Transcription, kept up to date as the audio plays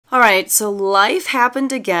Alright, so life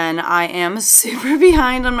happened again. I am super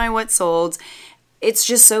behind on my what solds. It's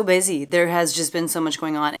just so busy. There has just been so much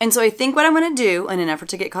going on. And so I think what I'm going to do in an effort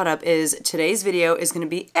to get caught up is today's video is going to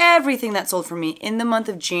be everything that sold for me in the month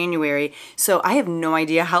of January. So I have no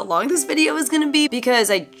idea how long this video is going to be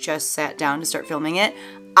because I just sat down to start filming it.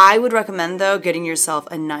 I would recommend though getting yourself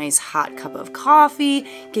a nice hot cup of coffee,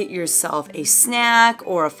 get yourself a snack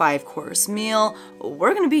or a 5-course meal.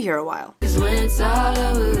 We're gonna be here a while.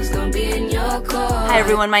 Hi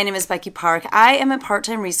everyone, my name is Becky Park. I am a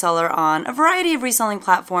part-time reseller on a variety of reselling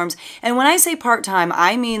platforms. And when I say part-time,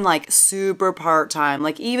 I mean like super part-time,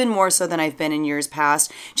 like even more so than I've been in years past,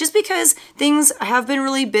 just because things have been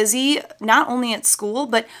really busy, not only at school,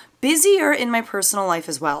 but busier in my personal life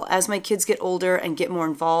as well. As my kids get older and get more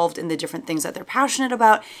involved in the different things that they're passionate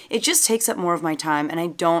about, it just takes up more of my time, and I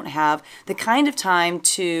don't have the kind of time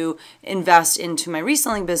to invest into my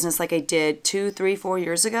reselling business like I did 2, 3, 4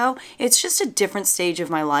 years ago. It's just a different stage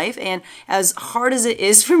of my life, and as hard as it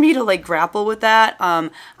is for me to like grapple with that,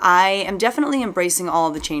 I am definitely embracing all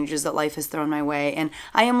of the changes that life has thrown my way, and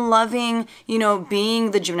I am loving, you know,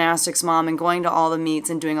 being the gymnastics mom and going to all the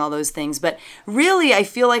meets and doing all those things. But really, I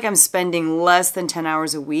feel like I'm spending less than 10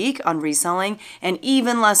 hours a week on reselling and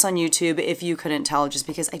even less on YouTube if you couldn't tell, just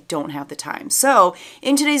because I don't have the time. So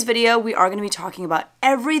in today's video, we are going to be talking about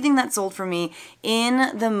everything that sold for me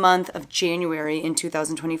in the month of January in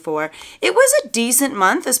 2024. It was a decent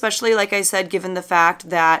month, especially like I said, given the fact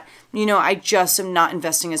that, you know, I just am not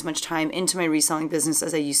investing as much time into my reselling business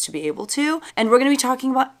as I used to be able to. And we're going to be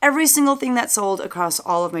talking about every single thing that sold across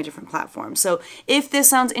all of my different platforms. So if this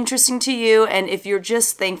sounds interesting to you, and if you're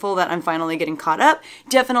just thankful that I'm finally getting caught up,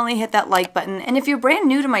 definitely hit that like button. And if you're brand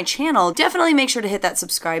new to my channel, definitely make sure to hit that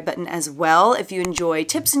subscribe button as well if you enjoy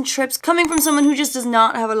tips and trips coming from someone who just does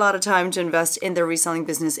not have a lot of time to invest in their reselling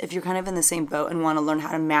business. If you're kind of in the same boat and want to learn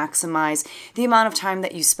how to maximize the amount of time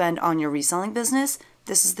that you spend on your reselling business,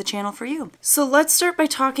 this is the channel for you. So let's start by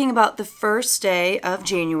talking about the first day of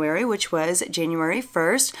January, which was January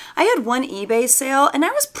 1st. I had one eBay sale and I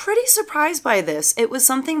was pretty surprised by this. It was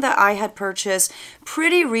something that I had purchased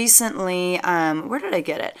pretty recently. Where did I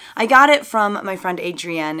get it? I got it from my friend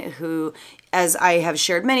Adrienne, who, as I have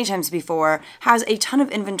shared many times before, has a ton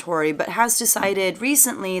of inventory, but has decided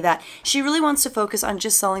recently that she really wants to focus on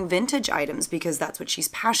just selling vintage items because that's what she's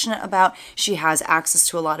passionate about. She has access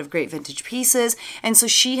to a lot of great vintage pieces, and so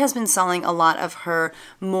she has been selling a lot of her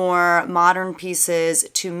more modern pieces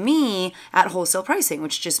to me at wholesale pricing,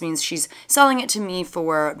 which just means she's selling it to me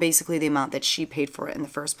for basically the amount that she paid for it in the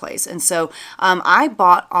first place. And so I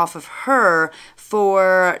bought off of her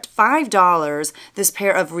for $5 this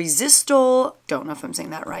pair of Resistol, don't know if I'm saying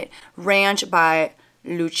that right, Ranch by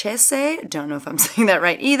Lucchese, don't know if I'm saying that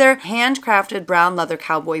right either, handcrafted brown leather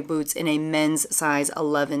cowboy boots in a men's size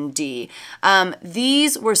 11D.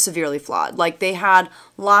 These were severely flawed. Like, they had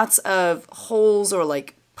lots of holes or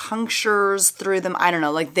like punctures through them. I don't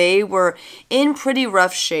know, like they were in pretty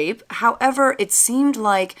rough shape. However, it seemed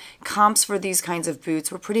like comps for these kinds of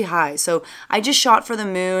boots were pretty high. So I just shot for the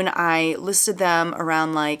moon. I listed them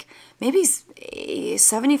around like maybe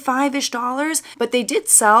 $75-ish, but they did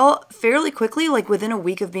sell fairly quickly, like within a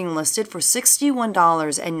week of being listed, for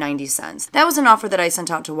 $61.90. That was an offer that I sent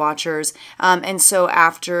out to watchers, and so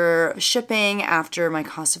after shipping, after my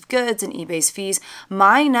cost of goods and eBay's fees,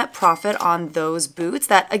 my net profit on those boots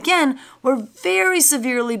that, again, were very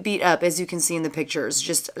severely beat up, as you can see in the pictures,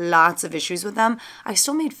 just lots of issues with them, I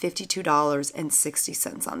still made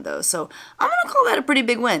 $52.60 on those, so I'm gonna call that a pretty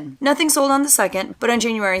big win. Nothing sold on the second, but on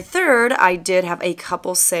January 3rd, I did have a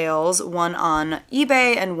couple sales, one on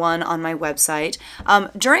eBay and one on my website.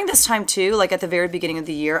 During this time too, like at the very beginning of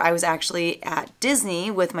the year, I was actually at Disney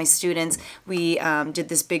with my students. We did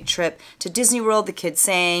this big trip to Disney World, the kids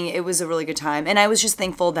sang. It was a really good time, and I was just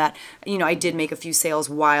thankful that, you know, I did make a few sales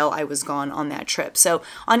while I was gone on that trip. So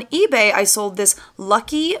on eBay, I sold this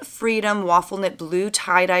Lucky Freedom waffle knit blue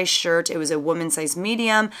tie-dye shirt. It was a woman's size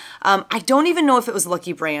medium. I don't even know if it was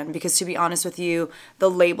Lucky brand, because to be honest with you, the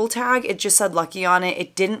label tag, it just said Lucky on it.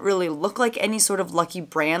 It didn't really look like any sort of Lucky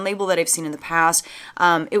brand label that I've seen in the past.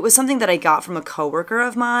 It was something that I got from a coworker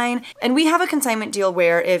of mine, and we have a consignment deal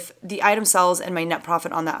where if the item sells and my net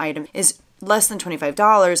profit on that item is less than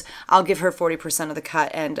 $25, I'll give her 40% of the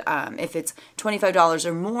cut. And if it's $25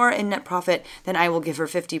 or more in net profit, then I will give her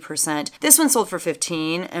 50%. This one sold for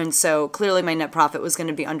 $15, and so clearly my net profit was going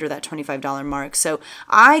to be under that $25 mark. So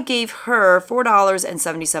I gave her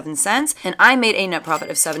 $4.77, and I made a net profit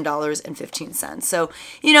of $7.15. So,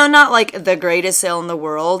 you know, not like the greatest sale in the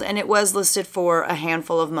world, and it was listed for a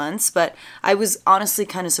handful of months, but I was honestly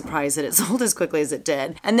kind of surprised that it sold as quickly as it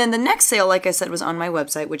did. And then the next sale, like I said, was on my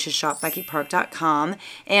website, which is shopbeckypark.com,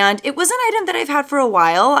 and it was an item that I've had for a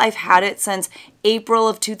while. I've had it since April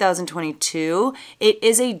of 2022. It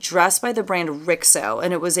is a dress by the brand Rixo,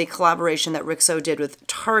 and it was a collaboration that Rixo did with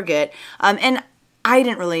Target. And I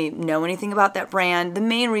didn't really know anything about that brand. The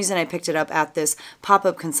main reason I picked it up at this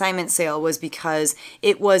pop-up consignment sale was because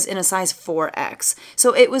it was in a size 4X.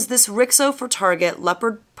 So it was this Rixo for Target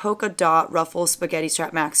leopard polka dot ruffle spaghetti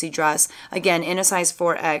strap maxi dress, again in a size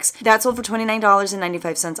 4X. That sold for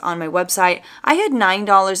 $29.95 on my website. I had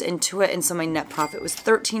 $9 into it, and so my net profit was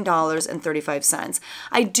 $13.35.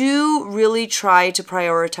 I do really try to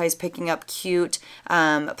prioritize picking up cute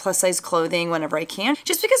plus size clothing whenever I can,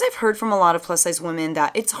 just because I've heard from a lot of plus size women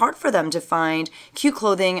that it's hard for them to find cute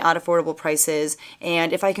clothing at affordable prices,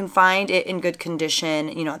 and if I can find it in good condition,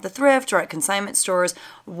 you know, at the thrift or at consignment stores,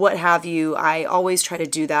 what have you, I always try to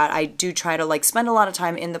do that. I do try to like spend a lot of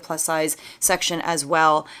time in the plus size section as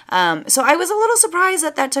well. So I was a little surprised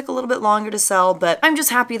that that took a little bit longer to sell, but I'm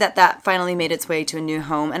just happy that that finally made its way to a new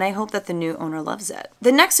home, and I hope that the new owner loves it.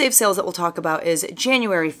 The next day of sales that we'll talk about is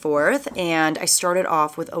January 4th, and I started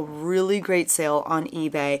off with a really great sale on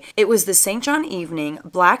eBay. It was the St. John Evening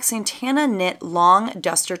black Santana knit long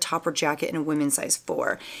duster topper jacket in a women's size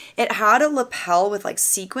 4. It had a lapel with like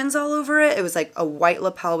sequins all over it. It was like a white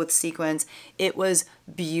lapel with sequins. It was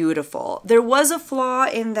beautiful. There was a flaw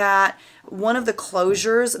in that one of the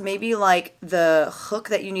closures, maybe like the hook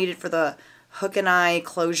that you needed for the hook and eye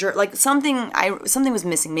closure, like something was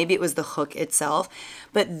missing. Maybe it was the hook itself.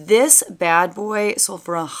 But this bad boy sold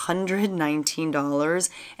for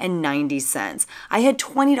 $119.90. I had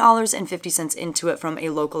 $20.50 into it from a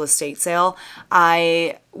local estate sale.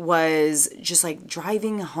 I was just like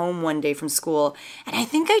driving home one day from school, and I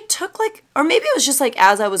think I took like, or maybe it was just like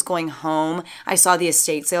as I was going home, I saw the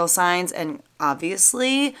estate sale signs, and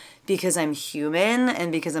obviously because I'm human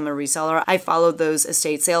and because I'm a reseller, I followed those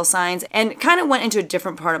estate sale signs and kind of went into a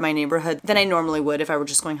different part of my neighborhood than I normally would if I were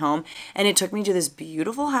just going home. And it took me to this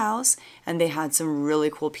beautiful house, and they had some really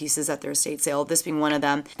cool pieces at their estate sale, this being one of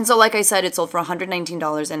them. And so like I said, it sold for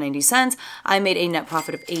 $119.90. I made a net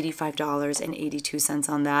profit of $85.82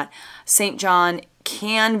 on that. St. John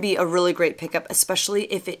can be a really great pickup, especially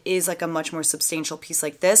if it is like a much more substantial piece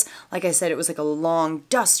like this. Like I said, it was like a long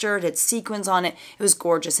duster, it had sequins on it, it was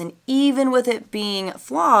gorgeous, and even with it being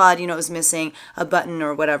flawed, you know, it was missing a button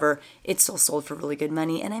or whatever, it still sold for really good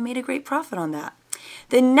money, and I made a great profit on that.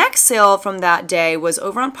 The next sale from that day was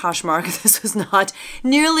over on Poshmark. This was not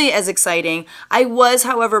nearly as exciting. I was,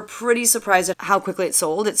 however, pretty surprised at how quickly it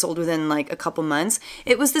sold. It sold within like a couple months.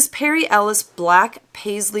 It was this Perry Ellis black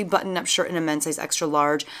paisley button-up shirt in a men's size extra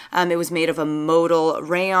large. It was made of a modal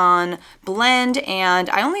rayon blend, and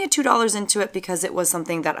I only had $2 into it because it was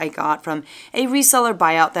something that I got from a reseller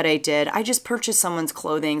buyout that I did. I just purchased someone's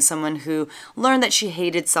clothing, someone who learned that she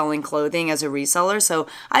hated selling clothing as a reseller, so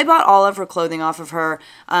I bought all of her clothing off of her.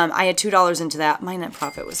 I had $2 into that. My net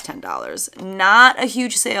profit was $10. Not a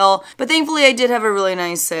huge sale, but thankfully I did have a really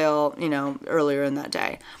nice sale, you know, earlier in that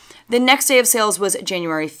day. The next day of sales was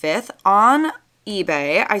January 5th. On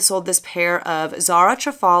eBay, I sold this pair of Zara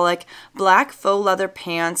Trafalic black faux leather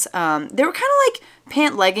pants. They were kind of like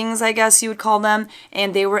pant leggings, I guess you would call them,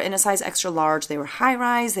 and they were in a size extra large. They were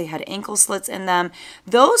high-rise. They had ankle slits in them.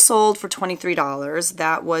 Those sold for $23.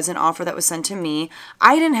 That was an offer that was sent to me.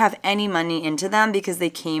 I didn't have any money into them because they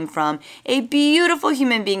came from a beautiful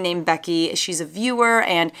human being named Becky. She's a viewer,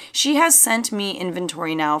 and she has sent me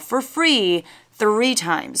inventory now for free 3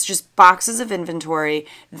 times, just boxes of inventory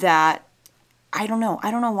that I don't know.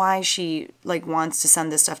 I don't know why she like wants to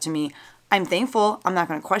send this stuff to me. I'm thankful. I'm not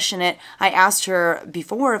going to question it. I asked her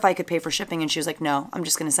before if I could pay for shipping, and she was like, no, I'm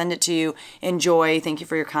just going to send it to you. Enjoy. Thank you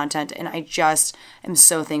for your content. And I just am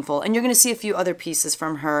so thankful. And you're going to see a few other pieces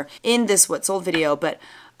from her in this What Sold video, but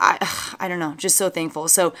I don't know, just so thankful.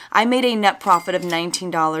 So I made a net profit of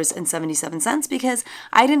 $19.77 because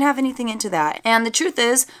I didn't have anything into that. And the truth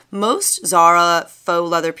is, most Zara faux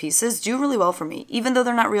leather pieces do really well for me. Even though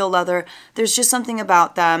they're not real leather, there's just something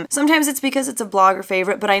about them. Sometimes it's because it's a blogger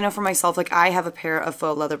favorite, but I know for myself, like I have a pair of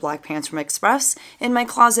faux leather black pants from Express in my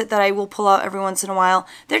closet that I will pull out every once in a while.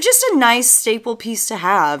 They're just a nice staple piece to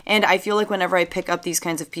have. And I feel like whenever I pick up these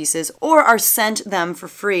kinds of pieces or are sent them for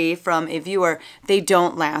free from a viewer, they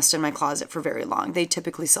don't last in my closet for very long. They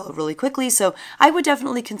typically sell really quickly, so I would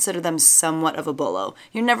definitely consider them somewhat of a bolo.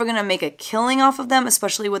 You're never going to make a killing off of them,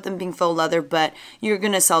 especially with them being faux leather, but you're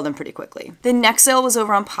going to sell them pretty quickly. The next sale was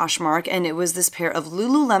over on Poshmark, and it was this pair of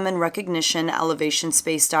Lululemon Recognition Elevation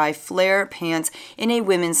Space Dye flare pants in a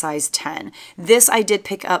women's size 10. This I did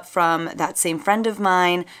pick up from that same friend of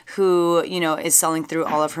mine who, you know, is selling through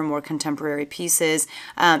all of her more contemporary pieces.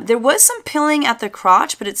 There was some pilling at the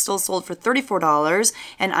crotch, but it still sold for $34,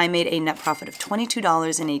 and I made a net profit of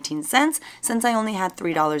 $22.18 since I only had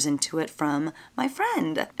 $3 into it from my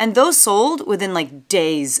friend. And those sold within like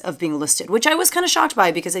days of being listed, which I was kind of shocked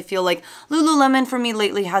by because I feel like Lululemon for me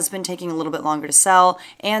lately has been taking a little bit longer to sell,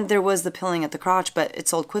 and there was the pilling at the crotch, but it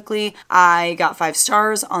sold quickly. I got 5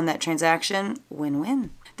 stars on that transaction.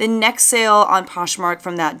 Win-win. The next sale on Poshmark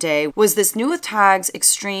from that day was this new with tags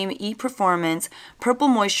Extreme E-Performance Purple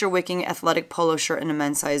Moisture Wicking Athletic Polo Shirt in a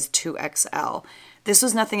men's size 2XL. This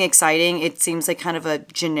was nothing exciting. It seems like kind of a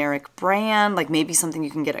generic brand, like maybe something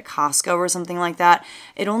you can get at Costco or something like that.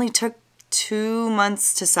 It only took 2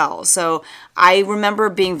 months to sell. So I remember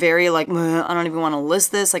being very like, I don't even want to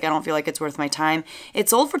list this. Like, I don't feel like it's worth my time. It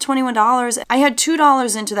sold for $21. I had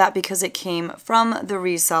 $2 into that because it came from the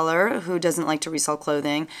reseller who doesn't like to resell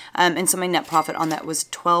clothing. And so my net profit on that was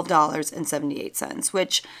 $12.78,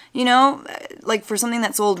 which, you know, like for something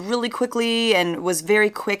that sold really quickly and was very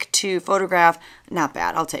quick to photograph, not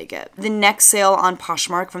bad. I'll take it. The next sale on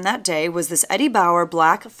Poshmark from that day was this Eddie Bauer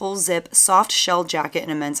black full zip soft shell jacket in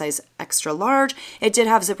a men's size extra large. It did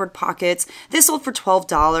have zippered pockets. This sold for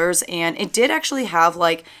 $12, and it did actually have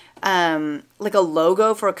like a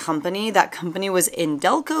logo for a company. That company was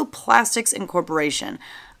Indelco Plastics Incorporation.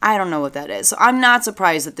 I don't know what that is. So I'm not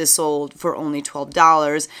surprised that this sold for only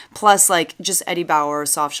 $12. Plus, like, just Eddie Bauer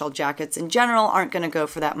soft shell jackets in general aren't going to go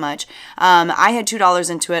for that much. I had $2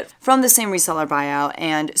 into it from the same reseller buyout,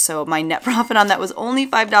 and so my net profit on that was only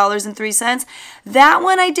 $5.03. That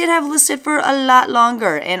one I did have listed for a lot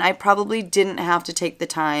longer, and I probably didn't have to take the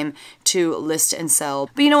time to list and sell.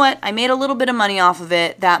 But you know what? I made a little bit of money off of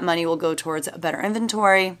it. That money will go towards a better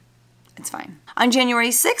inventory. It's fine. On January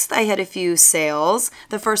 6th, I had a few sales.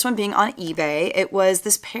 The first one being on eBay. It was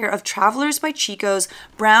this pair of Travelers by Chico's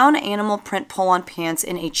brown animal print pull-on pants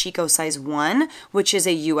in a Chico size 1, which is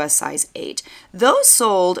a US size 8. Those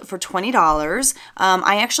sold for $20.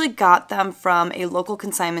 I actually got them from a local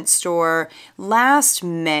consignment store last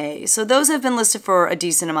May. So those have been listed for a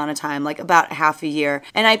decent amount of time, like about half a year.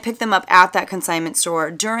 And I picked them up at that consignment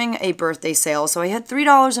store during a birthday sale. So I had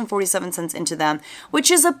 $3.47 into them, which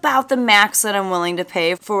is about the max that I'm willing to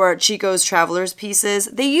pay for Chico's Travelers pieces.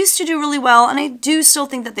 They used to do really well, and I do still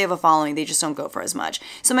think that they have a following. They just don't go for as much.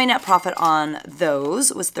 So my net profit on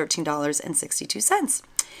those was $13.62.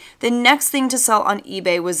 The next thing to sell on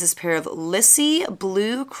eBay was this pair of Lissy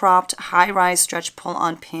blue cropped high-rise stretch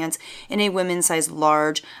pull-on pants in a women's size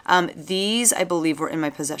large. These, I believe, were in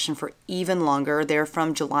my possession for even longer. They're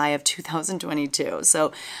from July of 2022.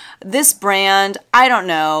 So this brand, I don't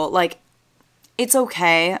know, like, it's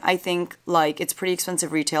okay. I think like it's pretty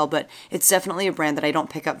expensive retail, but it's definitely a brand that I don't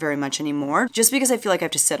pick up very much anymore just because I feel like I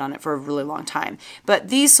have to sit on it for a really long time. But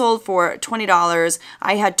these sold for $20.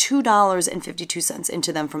 I had $2.52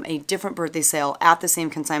 into them from a different birthday sale at the same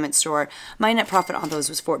consignment store. My net profit on those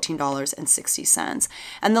was $14.60.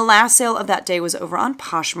 And the last sale of that day was over on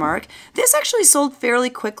Poshmark. This actually sold fairly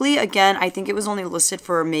quickly. Again, I think it was only listed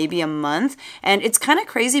for maybe a month. And it's kind of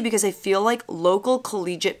crazy because I feel like local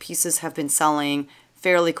collegiate pieces have been selling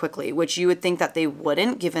fairly quickly, which you would think that they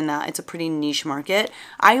wouldn't, given that it's a pretty niche market.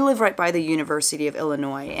 I live right by the University of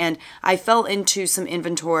Illinois, and I fell into some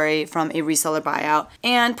inventory from a reseller buyout,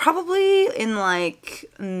 and probably in like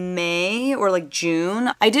May or like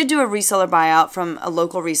June, I did do a reseller buyout from a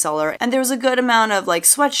local reseller, and there was a good amount of like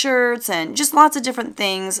sweatshirts and just lots of different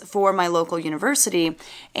things for my local university.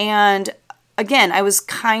 And again, I was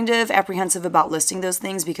kind of apprehensive about listing those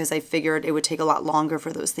things because I figured it would take a lot longer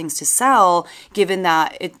for those things to sell, given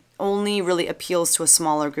that it only really appeals to a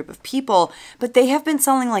smaller group of people, but they have been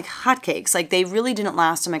selling like hotcakes. Like they really didn't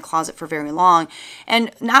last in my closet for very long.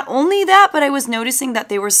 And not only that, but I was noticing that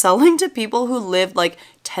they were selling to people who lived like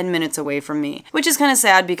 10 minutes away from me, which is kind of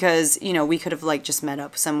sad because, you know, we could have like just met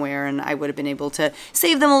up somewhere and I would have been able to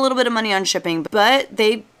save them a little bit of money on shipping, but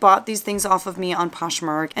they bought these things off of me on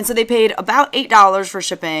Poshmark. And so they paid about $8 for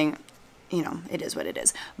shipping. You know, it is what it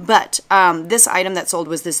is. But this item that sold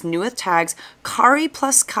was this new with tags, Kari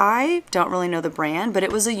plus Kai. Don't really know the brand, but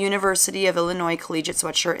it was a University of Illinois collegiate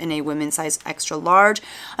sweatshirt in a women's size extra large.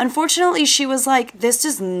 Unfortunately, she was like, this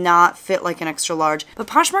does not fit like an extra large, but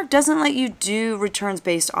Poshmark doesn't let you do returns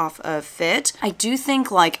based off of fit. I do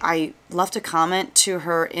think like I left a comment to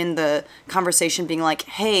her in the conversation being like,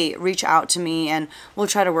 hey, reach out to me and we'll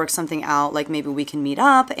try to work something out. Like maybe we can meet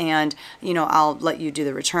up and, you know, I'll let you do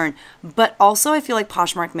the return. But also I feel like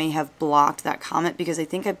Poshmark may have blocked that comment because I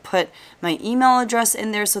think I put my email address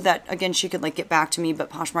in there so that, again, she could like get back to me, but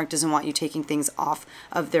Poshmark doesn't want you taking things off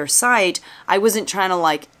of their site. I wasn't trying to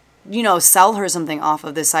like, you know, sell her something off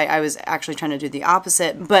of this site. I was actually trying to do the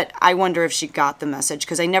opposite, but I wonder if she got the message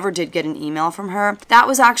because I never did get an email from her. That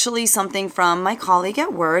was actually something from my colleague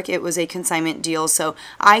at work. It was a consignment deal, so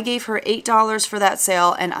I gave her $8 for that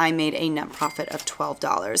sale and I made a net profit of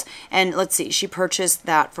 $12. And let's see, she purchased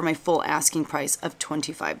that for my full asking price of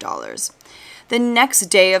 $25. The next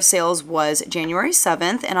day of sales was January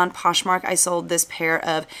 7th, and on Poshmark, I sold this pair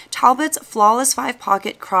of Talbot's Flawless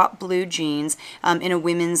 5-Pocket Crop Blue Jeans in a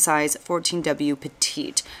women's size 14W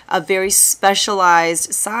Petite. A very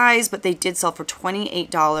specialized size, but they did sell for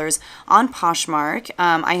 $28 on Poshmark.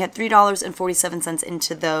 I had $3.47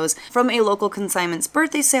 into those from a local consignment's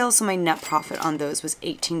birthday sale, so my net profit on those was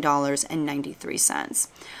 $18.93.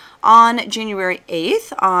 On January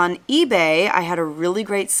 8th, on eBay, I had a really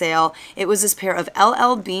great sale. It was this pair of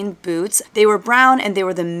LL Bean boots. They were brown and they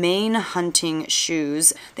were the main hunting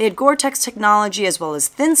shoes. They had Gore-Tex technology as well as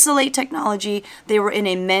Thinsulate technology. They were in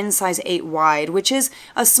a men's size 8 wide, which is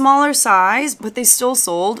a smaller size, but they still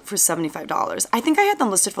sold for $75. I think I had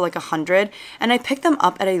them listed for like $100, and I picked them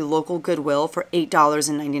up at a local Goodwill for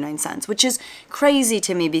 $8.99, which is crazy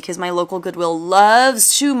to me because my local Goodwill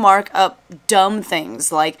loves to mark up dumb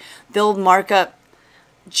things. Like they'll mark up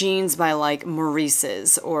jeans by like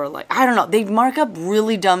Maurice's or like, I don't know, they mark up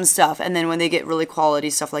really dumb stuff, and then when they get really quality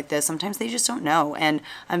stuff like this, sometimes they just don't know, and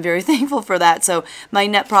I'm very thankful for that. So my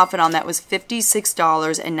net profit on that was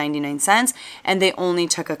 $56.99, and they only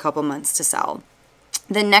took a couple months to sell.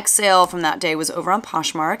 The next sale from that day was over on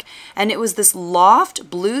Poshmark, and it was this Loft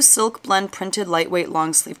Blue Silk Blend printed lightweight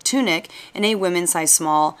long sleeve tunic in a women's size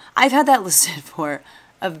small. I've had that listed for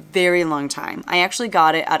a very long time. I actually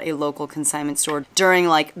got it at a local consignment store during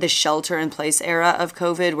like the shelter in place era of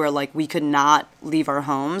COVID where like we could not leave our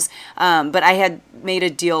homes. But I had made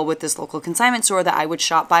a deal with this local consignment store that I would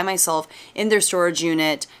shop by myself in their storage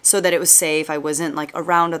unit so that it was safe. I wasn't like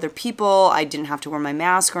around other people. I didn't have to wear my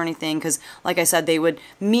mask or anything because like I said, they would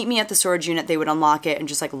meet me at the storage unit, they would unlock it and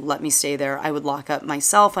just like let me stay there. I would lock up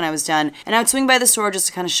myself when I was done, and I would swing by the store just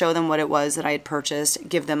to kind of show them what it was that I had purchased,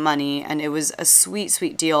 give them money, and it was a sweet,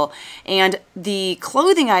 sweet deal. And the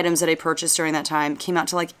clothing items that I purchased during that time came out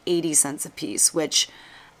to like 80 cents a piece, which,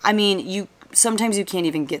 I mean, sometimes you can't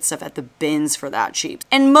even get stuff at the bins for that cheap.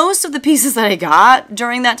 And most of the pieces that I got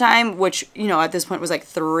during that time, which, you know, at this point was like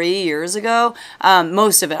 3 years ago,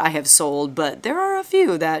 most of it I have sold, but there are a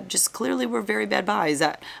few that just clearly were very bad buys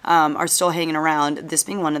that are still hanging around, this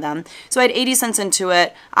being one of them. So I had 80 cents into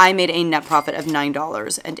it. I made a net profit of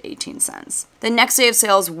 $9.18. The next day of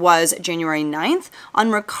sales was January 9th.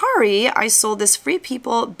 On Mercari, I sold this Free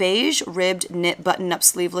People beige ribbed knit button-up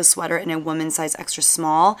sleeveless sweater in a woman's size extra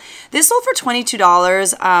small. This sold for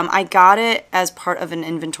 $22. I got it as part of an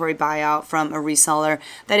inventory buyout from a reseller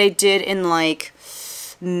that I did in like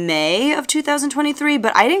May of 2023,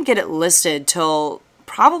 but I didn't get it listed till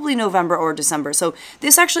probably November or December. So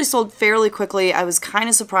this actually sold fairly quickly. I was kind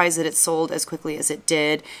of surprised that it sold as quickly as it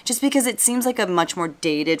did, just because it seems like a much more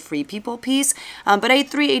dated Free People piece. But I had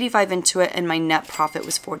 $3.85 into it, and my net profit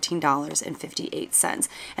was $14.58.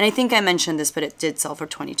 And I think I mentioned this, but it did sell for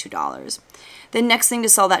 $22. The next thing to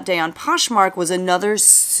sell that day on Poshmark was another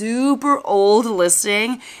super old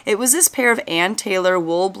listing. It was this pair of Ann Taylor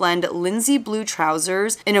wool blend Lindsay blue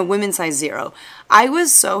trousers in a women's size 0. I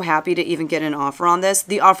was so happy to even get an offer on this.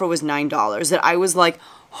 The offer was $9 that I was like,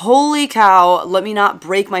 holy cow, let me not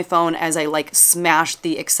break my phone as I like smashed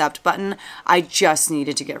the accept button. I just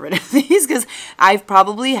needed to get rid of these because I've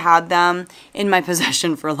probably had them in my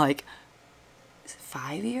possession for like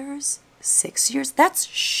 5 years. 6 years? That's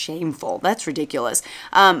shameful. That's ridiculous.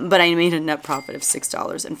 But I made a net profit of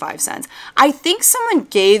 $6.05. I think someone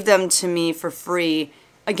gave them to me for free,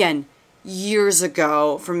 again, years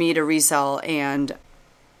ago for me to resell, and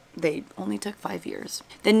they only took 5 years.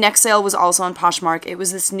 The next sale was also on Poshmark. It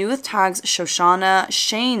was this new with tags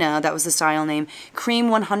Shayna, that was the style name, cream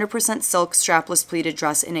 100% silk strapless pleated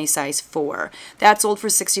dress in a size 4. That sold for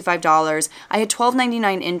 $65. I had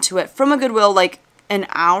 $12.99 into it from a Goodwill, like an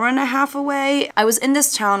hour and a half away. I was in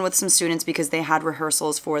this town with some students because they had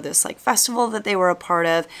rehearsals for this like festival that they were a part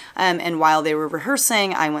of. And while they were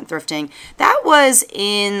rehearsing, I went thrifting. That was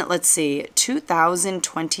in, let's see,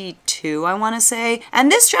 2022, I want to say. And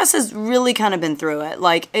this dress has really kind of been through it.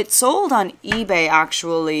 Like, it sold on eBay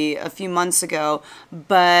actually a few months ago,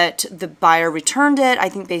 but the buyer returned it, I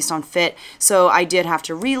think based on fit. So I did have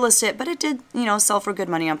to relist it, but it did, you know, sell for good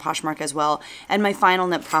money on Poshmark as well. And my final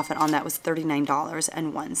net profit on that was $39.01.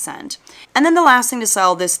 And then the last thing to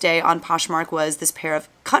sell this day on Poshmark was this pair of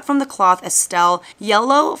cut from the cloth Estelle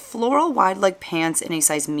yellow floral wide leg pants in a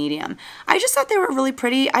size medium. I just thought they were really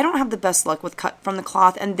pretty. I don't have the best luck with cut from the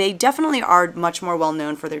cloth, and they definitely are much more well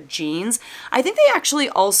known for their jeans. I think they actually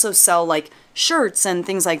also sell like shirts and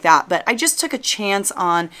things like that, but I just took a chance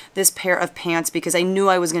on this pair of pants because I knew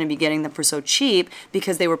I was going to be getting them for so cheap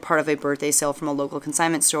because they were part of a birthday sale from a local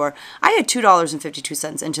consignment store. I had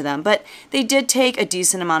 $2.52 into them, but they did take a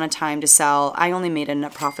decent amount of time to sell. I only made a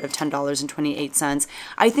net profit of $10.28.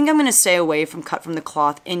 I think I'm going to stay away from cut from the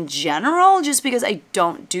cloth in general just because I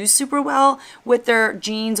don't do super well with their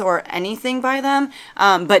jeans or anything by them,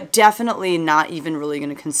 but definitely not even really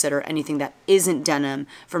going to consider anything that isn't denim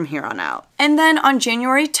from here on out. And then on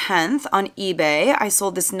January 10th on eBay, I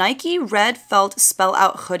sold this Nike red felt spell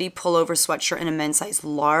out hoodie pullover sweatshirt in a men's size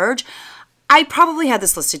large. I probably had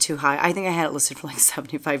this listed too high. I think I had it listed for like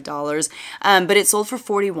 $75, but it sold for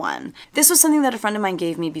 $41. This was something that a friend of mine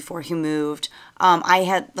gave me before he moved. I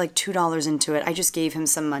had like $2 into it. I just gave him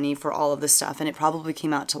some money for all of this stuff, and it probably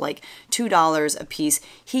came out to like $2 a piece.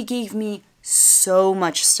 He gave me so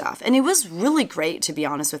much stuff, and it was really great, to be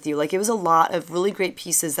honest with you. Like, it was a lot of really great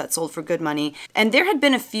pieces that sold for good money, and there had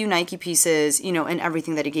been a few Nike pieces, you know, and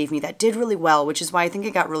everything that he gave me that did really well, which is why I think I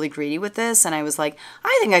got really greedy with this, and I was like,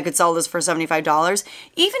 I think I could sell this for $75.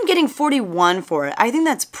 Even getting $41 for it, I think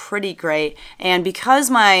that's pretty great. And because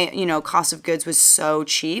my, you know, cost of goods was so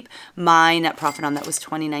cheap, my net profit on that was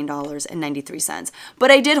 $29.93. But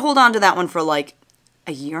I did hold on to that one for like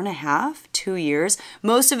a year and a half, 2 years.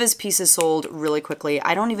 Most of his pieces sold really quickly.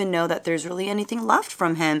 I don't even know that there's really anything left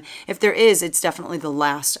from him. If there is, it's definitely the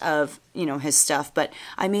last of, you know, his stuff, but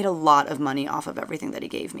I made a lot of money off of everything that he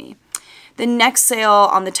gave me. The next sale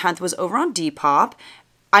on the 10th was over on Depop.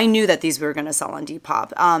 I knew that these were going to sell on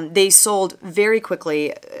Depop. They sold very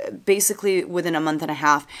quickly, basically within a month and a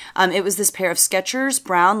half. It was this pair of Skechers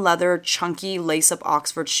brown leather chunky lace-up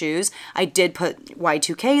Oxford shoes. I did put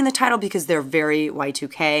Y2K in the title because they're very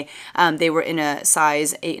Y2K. They were in a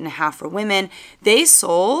size 8.5 for women. They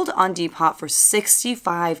sold on Depop for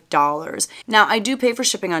 $65. Now, I do pay for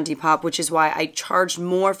shipping on Depop, which is why I charged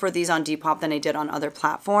more for these on Depop than I did on other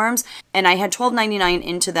platforms. And I had $12.99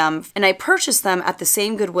 into them, and I purchased them at the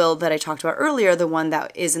same Goodwill that I talked about earlier, the one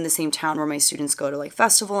that is in the same town where my students go to like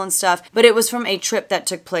festival and stuff, but it was from a trip that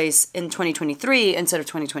took place in 2023 instead of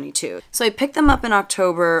 2022. So I picked them up in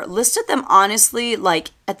October, listed them honestly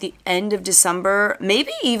like at the end of December,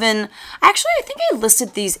 maybe even, actually I think I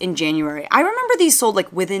listed these in January. I remember these sold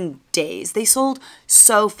like within days. They sold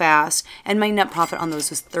so fast, and my net profit on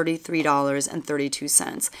those was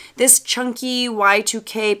 $33.32. This chunky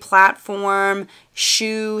Y2K platform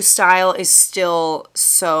shoe style is still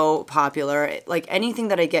so popular. Like, anything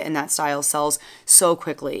that I get in that style sells so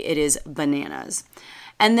quickly. It is bananas.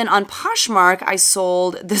 And then on Poshmark, I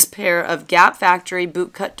sold this pair of Gap Factory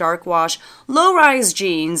bootcut dark wash low-rise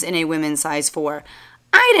jeans in a women's size 4.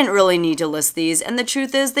 I didn't really need to list these, and the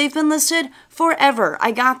truth is they've been listed forever.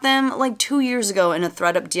 I got them like 2 years ago in a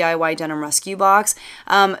ThredUp DIY denim rescue box.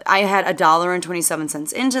 I had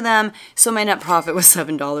 $1.27 into them, so my net profit was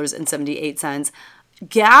 $7.78.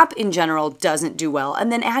 Gap in general doesn't do well,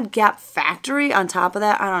 and then add Gap Factory on top of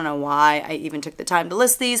that. I don't know why I even took the time to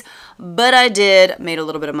list these, but I did. Made a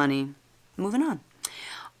little bit of money. Moving on.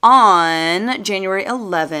 On January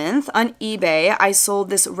 11th on eBay, I sold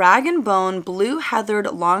this Rag & Bone blue heathered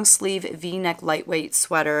long sleeve V-neck lightweight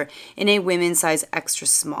sweater in a women's size extra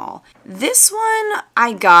small. This one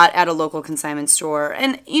I got at a local consignment store,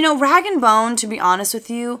 and you know, Rag & Bone, to be honest with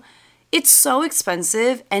you, It's so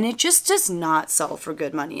expensive and it just does not sell for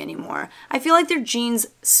good money anymore. I feel like their jeans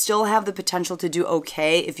still have the potential to do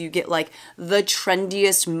okay if you get like the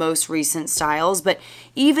trendiest, most recent styles, but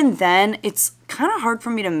even then it's kind of hard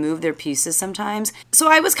for me to move their pieces sometimes. So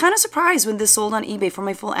I was kind of surprised when this sold on eBay for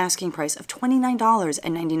my full asking price of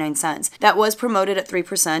 $29.99. That was promoted at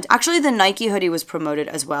 3%. Actually, the Nike hoodie was promoted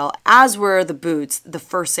as well, as were the boots, the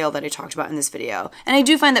first sale that I talked about in this video. And I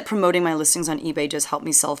do find that promoting my listings on eBay does help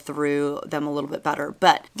me sell through them a little bit better.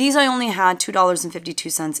 But these I only had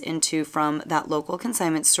 $2.52 into from that local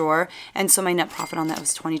consignment store, and so my net profit on that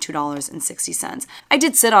was $22.60. I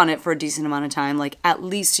did sit on it for a decent amount of time, like at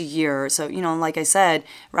least a year. So, you know, like I said,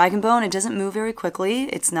 Rag & Bone, it doesn't move very quickly.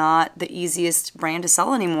 It's not the easiest brand to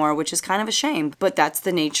sell anymore, which is kind of a shame, but that's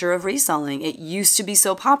the nature of reselling. It used to be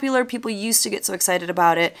so popular, people used to get so excited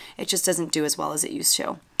about it. It just doesn't do as well as it used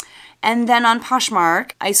to. And then on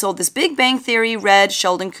Poshmark, I sold this Big Bang Theory red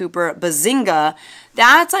Sheldon Cooper Bazinga.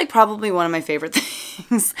 That's like probably one of my favorite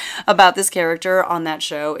things about this character on that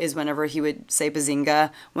show is whenever he would say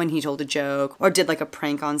Bazinga when he told a joke or did like a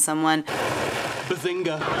prank on someone.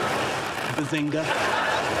 Bazinga. Bazinga.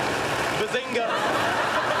 Bazinga.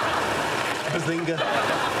 Bazinga.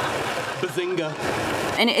 Bazinga.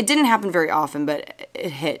 And it didn't happen very often, but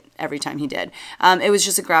it hit every time he did. It was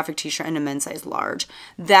just a graphic t-shirt in a men's size large.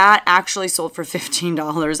 That actually sold for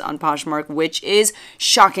 $15 on Poshmark, which is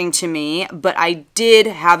shocking to me, but I did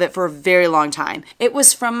have it for a very long time. It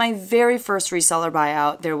was from my very first reseller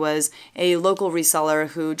buyout. There was a local reseller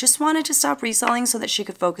who just wanted to stop reselling so that she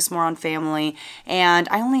could focus more on family, and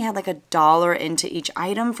I only had like $1 into each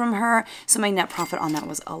item from her, so my net profit on that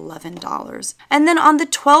was $11. And then on the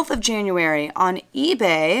 12th of January on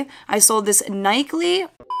eBay, I sold this Nike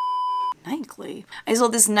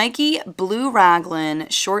blue raglan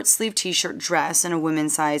short sleeve t-shirt dress in a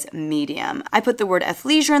women's size medium. I put the word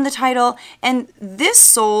athleisure in the title, and this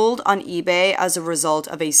sold on eBay as a result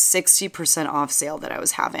of a 60% off sale that I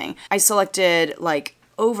was having. I selected like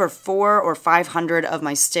over 400 or 500 of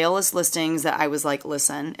my stalest listings that I was like,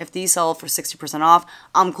 listen, if these sell for 60% off,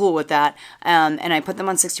 I'm cool with that. And I put them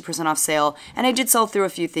on 60% off sale, and I did sell through a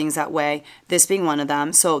few things that way, this being one of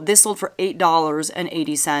them. So this sold for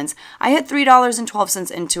 $8.80. I had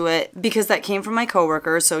 $3.12 into it because that came from my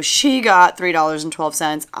coworker, so she got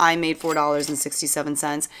 $3.12. I made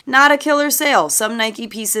 $4.67. Not a killer sale. Some Nike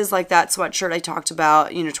pieces like that sweatshirt I talked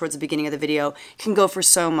about, you know, towards the beginning of the video can go for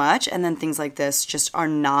so much, and then things like this just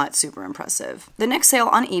are not super impressive. The next sale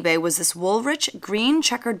on eBay was this Woolrich green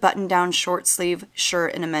checkered button-down short sleeve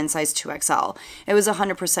shirt in a men's size 2XL. It was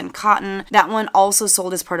 100% cotton. That one also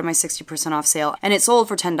sold as part of my 60% off sale, and it sold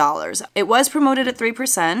for $10. It was promoted at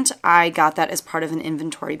 3%. I got that as part of an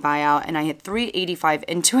inventory buyout, and I had $3.85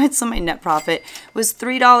 into it, so my net profit was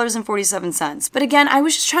 $3.47. But again, I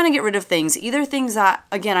was just trying to get rid of things, either things that,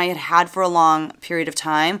 again, I had for a long period of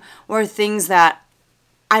time, or things that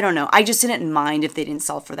I don't know. I just didn't mind if they didn't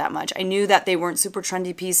sell for that much. I knew that they weren't super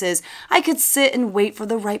trendy pieces. I could sit and wait for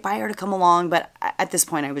the right buyer to come along, but at this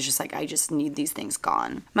point I was just like, I just need these things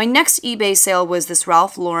gone. My next eBay sale was this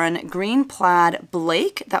Ralph Lauren green plaid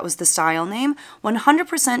Blake, that was the style name,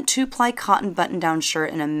 100% two-ply cotton button-down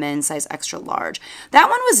shirt in a men's size extra large. That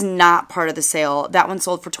one was not part of the sale. That one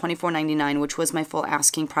sold for $24.99, which was my full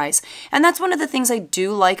asking price. And that's one of the things I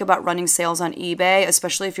do like about running sales on eBay,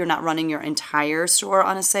 especially if you're not running your entire store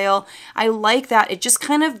on a sale. I like that it just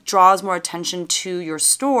kind of draws more attention to your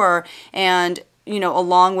store, and you know,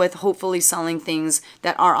 along with hopefully selling things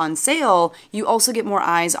that are on sale, you also get more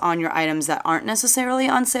eyes on your items that aren't necessarily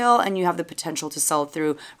on sale, and you have the potential to sell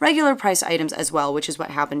through regular price items as well, which is what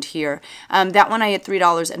happened here. That one I had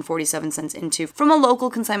 $3.47 into from a local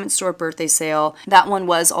consignment store birthday sale. That one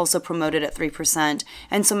was also promoted at 3%,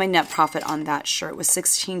 and so my net profit on that shirt was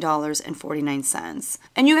 $16.49.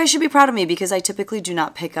 And you guys should be proud of me because I typically do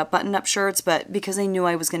not pick up button-up shirts, but because I knew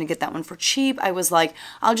I was going to get that one for cheap, I was like,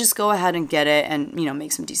 I'll just go ahead and get it and, you know,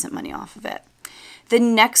 make some decent money off of it. The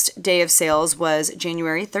next day of sales was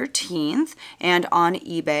January 13th, and on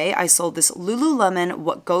eBay, I sold this Lululemon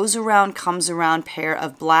What Goes Around Comes Around pair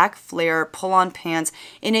of black flare pull-on pants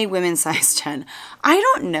in a women's size 10. I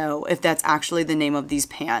don't know if that's actually the name of these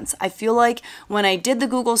pants. I feel like when I did the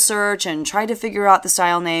Google search and tried to figure out the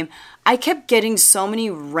style name, I kept getting so many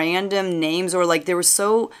random names, or like there were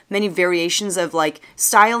so many variations of like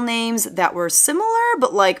style names that were similar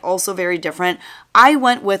but like also very different. I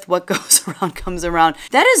went with What Goes Around Comes Around.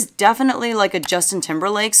 That is definitely like a Justin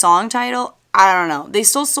Timberlake song title. I don't know. They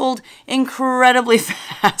still sold incredibly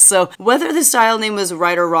fast. So whether the style name was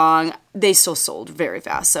right or wrong, they still sold very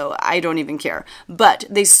fast, so I don't even care. But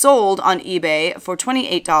they sold on eBay for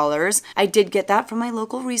 $28. I did get that from my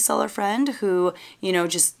local reseller friend who, you know,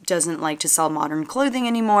 just doesn't like to sell modern clothing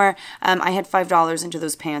anymore. I had $5 into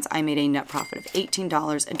those pants. I made a net profit of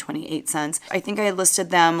 $18.28. I think I listed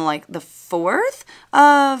them like the 4th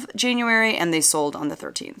of January and they sold on the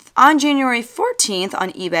 13th. On January 14th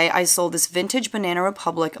on eBay, I sold this vintage Banana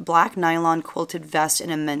Republic black nylon quilted vest in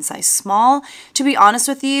a men's size small. To be honest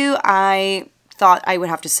with you, I thought I would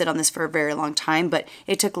have to sit on this for a very long time, but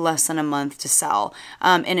it took less than a month to sell.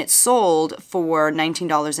 And it sold for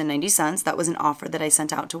 $19.90. That was an offer that I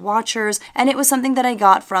sent out to watchers, and it was something that I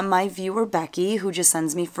got from my viewer Becky, who just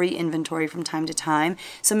sends me free inventory from time to time.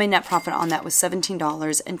 So my net profit on that was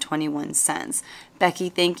 $17.21. Becky,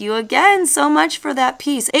 thank you again so much for that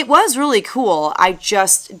piece. It was really cool. I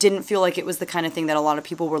just didn't feel like it was the kind of thing that a lot of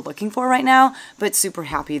people were looking for right now, but super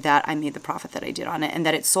happy that I made the profit that I did on it and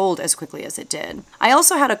that it sold as quickly as it did. I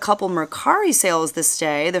also had a couple Mercari sales this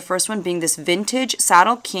day. The first one being this vintage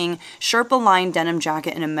Saddle King Sherpa line denim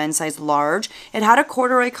jacket in a men's size large. It had a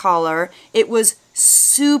corduroy collar. It was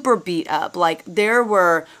super beat up. Like there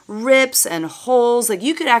were rips and holes. Like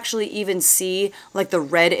you could actually even see like the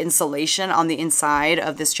red insulation on the inside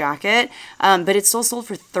of this jacket. But it still sold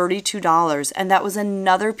for $32. And that was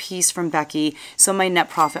another piece from Becky. So my net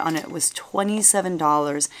profit on it was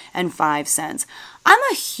 $27.05. I'm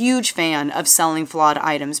a huge fan of selling flawed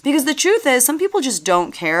items because the truth is some people just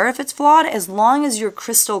don't care if it's flawed as long as you're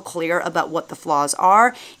crystal clear about what the flaws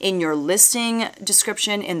are in your listing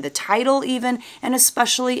description, in the title even, and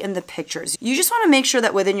especially in the pictures. You just want to make sure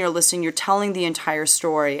that within your listing you're telling the entire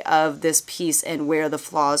story of this piece and where the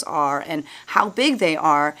flaws are and how big they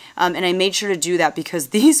are. And I made sure to do that because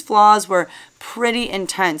these flaws were pretty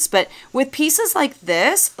intense. But with pieces like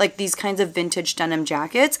this, like these kinds of vintage denim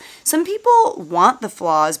jackets, some people want the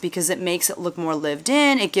flaws because it makes it look more lived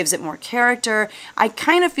in, it gives it more character. I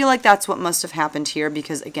kind of feel like that's what must have happened here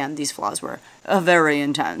because again, these flaws were very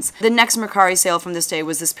intense. The next Mercari sale from this day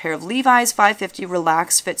was this pair of Levi's 550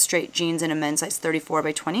 relaxed fit straight jeans in a men's size 34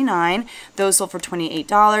 by 29. Those sold for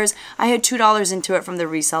 $28. I had $2 into it from the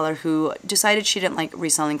reseller who decided she didn't like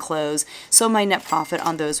reselling clothes, so my net profit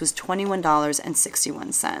on those was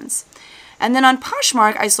 $21.61. And then on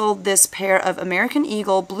Poshmark, I sold this pair of American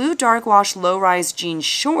Eagle blue dark wash low-rise jean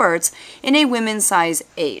shorts in a women's size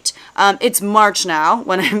 8. It's March now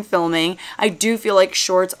when I'm filming. I do feel like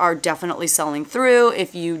shorts are definitely selling through.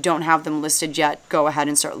 If you don't have them listed yet, go ahead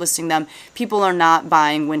and start listing them. People are not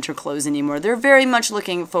buying winter clothes anymore. They're very much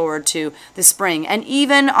looking forward to the spring. And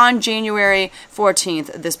even on January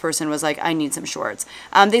 14th, this person was like, I need some shorts.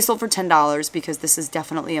 They sold for $10 because this is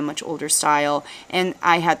definitely a much older style. And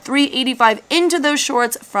I had $3.85 into those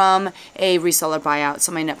shorts from a reseller buyout,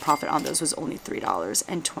 so my net profit on those was only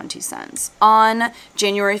 $3.20. On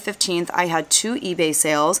January 15th, I had 2 eBay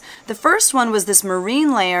sales. The first one was this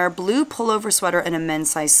Marine Layer blue pullover sweater in a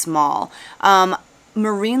men's size small.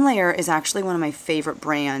 Marine Layer is actually one of my favorite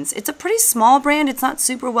brands. It's a pretty small brand. It's not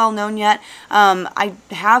super well known yet. I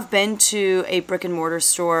have been to a brick and mortar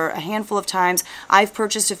store a handful of times. I've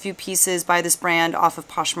purchased a few pieces by this brand off of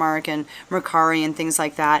Poshmark and Mercari and things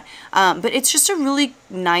like that. But it's just a really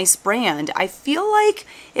nice brand. I feel like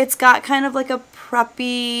it's got kind of like a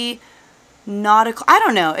preppy, nautical, I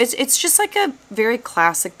don't know. It's just like a very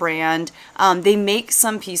classic brand. They make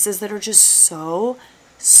some pieces that are just so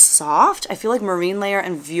soft. I feel like Marine Layer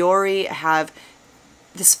and Vuori have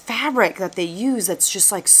this fabric that they use that's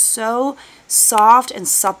just like so soft and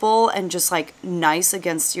supple and just like nice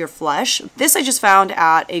against your flesh. This I just found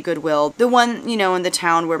at a Goodwill, the one, you know, in the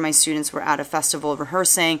town where my students were at a festival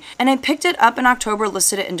rehearsing, and I picked it up in October,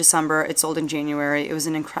 listed it in December. It sold in January. It was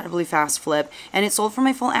an incredibly fast flip, and it sold for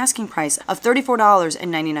my full asking price of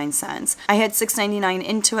 $34.99. I had $6.99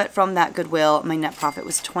 into it from that Goodwill. My net profit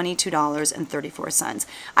was $22.34.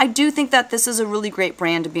 I do think that this is a really great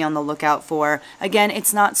brand to be on the lookout for. Again,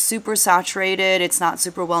 it's not super saturated, it's not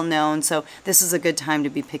super well known, so this is a good time to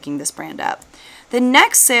be picking this brand up. The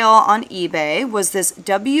next sale on eBay was this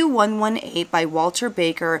W118 by Walter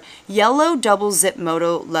Baker yellow double zip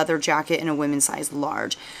moto leather jacket in a women's size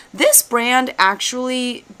large. This brand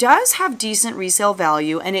actually does have decent resale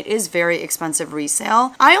value and it is very expensive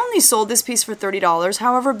resale. I only sold this piece for $30,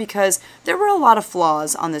 however, because there were a lot of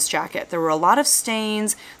flaws on this jacket. There were a lot of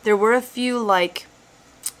stains. There were a few like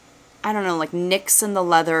I don't know, like nicks in the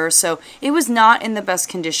leather. So it was not in the best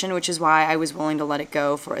condition, which is why I was willing to let it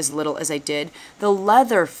go for as little as I did. The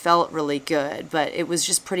leather felt really good, but it was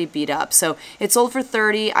just pretty beat up. So it sold for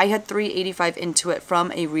 $30. I had $3.85 into it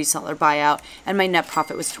from a reseller buyout, and my net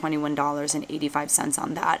profit was $21.85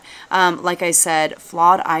 on that. Like I said,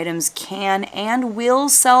 flawed items can and will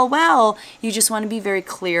sell well. You just want to be very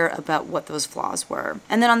clear about what those flaws were.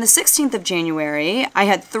 And then on the 16th of January, I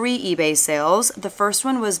had 3 eBay sales. The first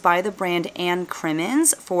one was by the brand Ann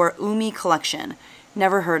Crimmins for Umi collection.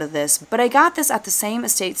 Never heard of this, but I got this at the same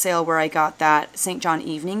estate sale where I got that St. John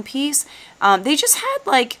evening piece. They just had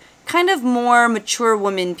like kind of more mature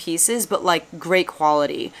woman pieces, but like great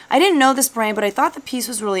quality. I didn't know this brand, but I thought the piece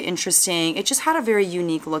was really interesting. It just had a very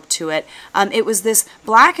unique look to it. It was this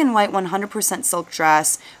black and white 100% silk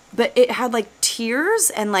dress, but it had like tiers,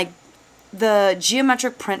 and like the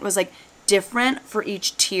geometric print was like different for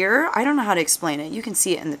each tier. I don't know how to explain it. You can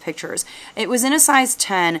see it in the pictures. It was in a size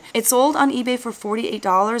 10. It sold on eBay for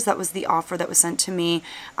 $48. That was the offer that was sent to me.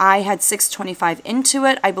 I had $6.25 into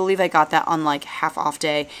it. I believe I got that on like half off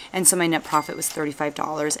day, and so my net profit was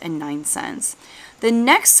 $35.09. The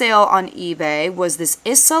next sale on eBay was this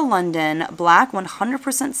Issa London black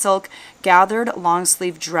 100% silk gathered long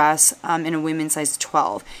sleeve dress in a women's size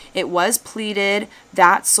 12. It was pleated.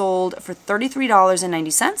 That sold for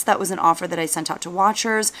 $33.90. That was an offer that I sent out to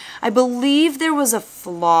watchers. I believe there was a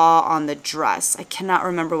flaw on the dress. I cannot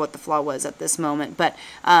remember what the flaw was at this moment, but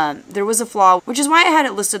there was a flaw, which is why I had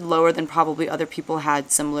it listed lower than probably other people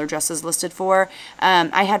had similar dresses listed for.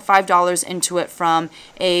 I had $5 into it from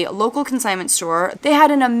a local consignment store. They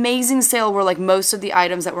had an amazing sale where like most of the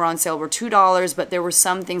items that were on sale were $2, but there were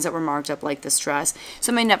some things that were marked up like this dress.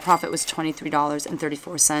 So my net profit was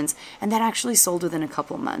 $23.34, and that actually sold within a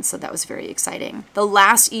couple of months, so that was very exciting. The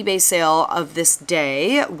last eBay sale of this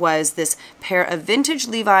day was this pair of vintage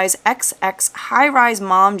Levi's XX high-rise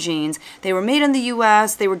mom jeans. They were made in the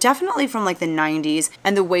US. They were definitely from like the 90s,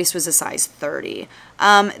 and the waist was a size 30.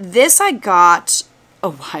 This I got a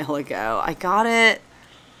while ago. I got it,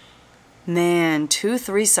 man,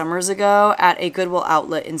 2-3 summers ago at a Goodwill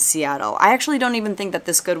outlet in Seattle. I actually don't even think that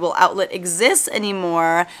this Goodwill outlet exists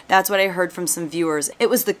anymore. That's what I heard from some viewers.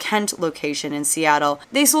 It was the Kent location in Seattle.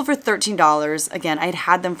 They sold for $13. Again, I'd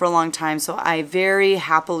had them for a long time, so I very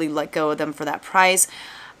happily let go of them for that price.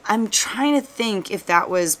 I'm trying to think if that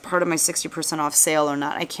was part of my 60% off sale or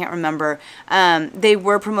not. I can't remember. They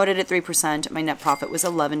were promoted at 3%. My net profit was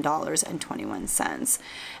 $11.21.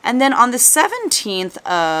 And then on the 17th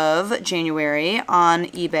of January on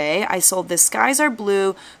eBay, I sold this Skies Are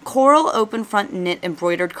Blue coral open front knit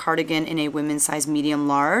embroidered cardigan in a women's size medium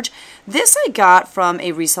large. This I got from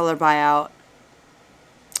a reseller buyout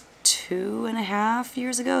 2.5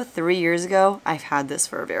 years ago, 3 years ago. I've had this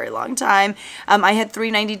for a very long time. I had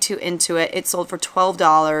 $3.92 into it. It sold for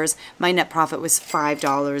 $12. My net profit was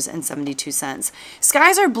 $5.72.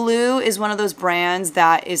 Skies Are Blue is one of those brands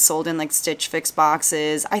that is sold in like Stitch Fix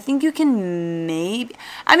boxes. I think you can maybe,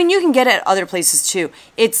 I mean, you can get it at other places too.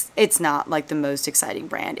 It's not like the most exciting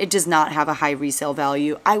brand. It does not have a high resale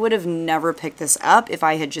value. I would have never picked this up if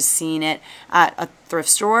I had just seen it at a thrift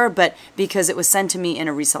store, but because it was sent to me in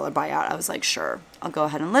a reseller buyout, I was like, sure, I'll go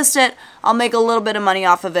ahead and list it. I'll make a little bit of money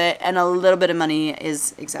off of it, and a little bit of money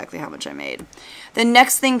is exactly how much I made. The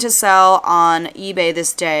next thing to sell on eBay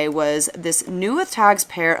this day was this new with tags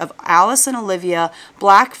pair of Alice and Olivia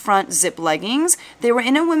black front zip leggings. They were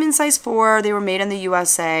in a women's size 4. They were made in the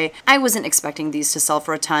USA. I wasn't expecting these to sell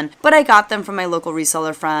for a ton, but I got them from my local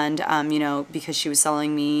reseller friend, you know, because she was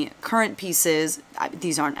selling me current pieces.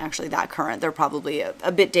 These aren't actually that current. They're probably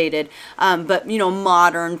a bit dated, but, you know,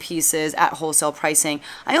 modern pieces at wholesale pricing.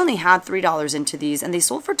 I only had $3 into these, and they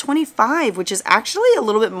sold for $25, which is actually a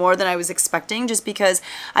little bit more than I was expecting, just because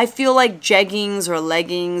I feel like jeggings or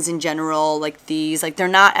leggings in general, like these, like they're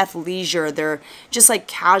not athleisure. They're just like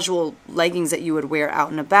casual leggings that you would wear out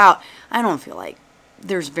and about. I don't feel like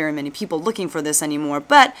there's very many people looking for this anymore,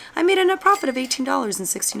 but I made a net profit of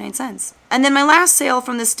 $18.69. And then my last sale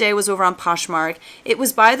from this day was over on Poshmark. It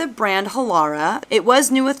was by the brand Halara. It was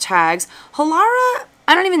new with tags. Halara,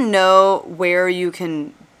 I don't even know where you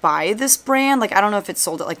can buy this brand. Like, I don't know if it's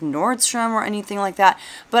sold at like Nordstrom or anything like that,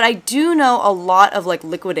 but I do know a lot of like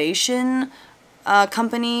liquidation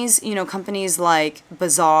companies, you know, companies like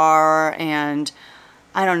Bazaar and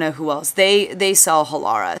I don't know who else. They sell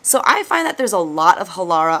Halara. So I find that there's a lot of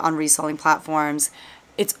Halara on reselling platforms.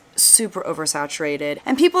 It's super oversaturated,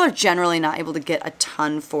 and people are generally not able to get a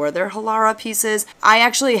ton for their Halara pieces. I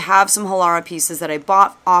actually have some Halara pieces that I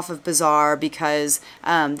bought off of Bazaar because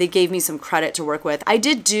they gave me some credit to work with. I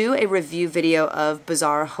did do a review video of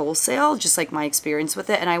Bazaar wholesale, just like my experience with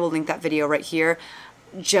it, and I will link that video right here.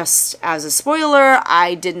 Just as a spoiler,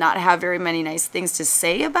 I did not have very many nice things to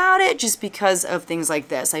say about it just because of things like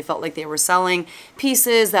this. I felt like they were selling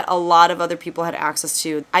pieces that a lot of other people had access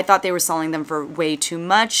to. I thought they were selling them for way too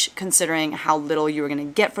much considering how little you were going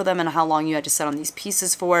to get for them and how long you had to sit on these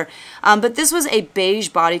pieces for. But this was a beige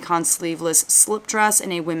bodycon sleeveless slip dress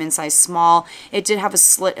in a women's size small. It did have a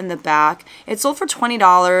slit in the back. It sold for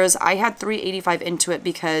 $20. I had $3.85 into it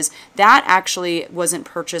because that actually wasn't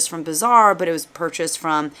purchased from Bazaar, but it was purchased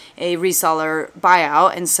from a reseller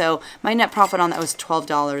buyout, and so my net profit on that was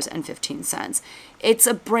 $12.15. It's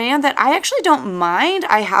a brand that I actually don't mind.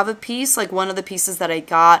 I have a piece, like one of the pieces that I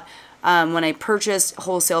got when I purchased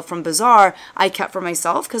wholesale from Bazaar, I kept for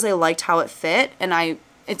myself because I liked how it fit, and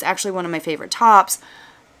it's actually one of my favorite tops.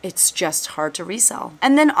 It's just hard to resell.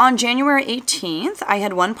 And then on January 18th, I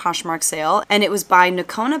had one Poshmark sale, and it was by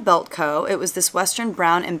Nakona Belt Co. It was this Western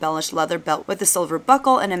brown embellished leather belt with a silver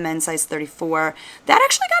buckle and a men's size 34. That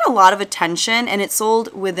actually got a lot of attention, and it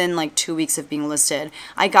sold within like 2 weeks of being listed.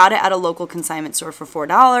 I got it at a local consignment store for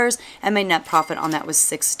 $4, and my net profit on that was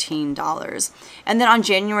 $16. And then on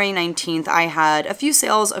January 19th, I had a few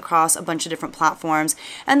sales across a bunch of different platforms.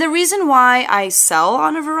 And the reason why I sell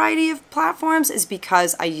on a variety of platforms is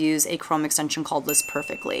because I use a Chrome extension called List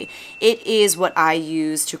Perfectly. It is what I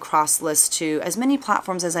use to cross list to as many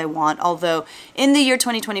platforms as I want, although in the year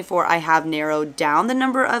 2024 I have narrowed down the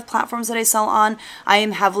number of platforms that I sell on. I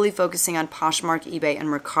am heavily focusing on Poshmark, eBay, and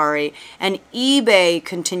Mercari, and eBay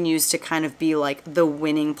continues to kind of be like the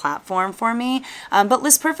winning platform for me, but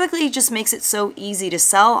List Perfectly just makes it so easy to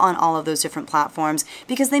sell on all of those different platforms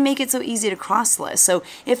because they make it so easy to cross list. So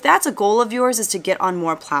if that's a goal of yours, is to get on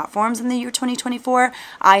more platforms in the year 2024,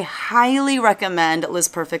 I highly recommend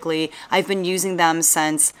List Perfectly. I've been using them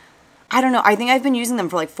since, I don't know, I think I've been using them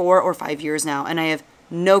for like 4 or 5 years now, and I have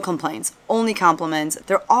no complaints, only compliments.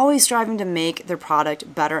 They're always striving to make their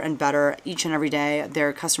product better and better each and every day.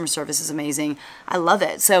 Their customer service is amazing. I love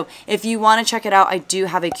it. So if you want to check it out, I do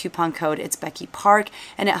have a coupon code. It's BECKYPARK,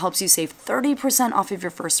 and it helps you save 30% off of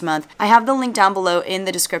your first month. I have the link down below in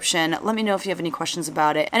the description. Let me know if you have any questions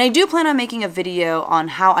about it. And I do plan on making a video on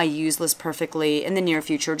how I use List Perfectly in the near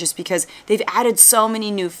future, just because they've added so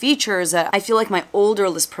many new features that I feel like my older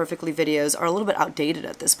List Perfectly videos are a little bit outdated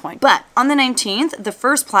at this point. But on the 19th, the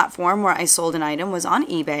first platform where I sold an item was on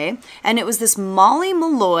eBay, and it was this Molly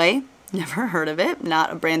Malloy. Never heard of it,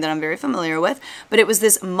 not a brand that I'm very familiar with, but it was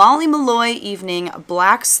this Molly Malloy evening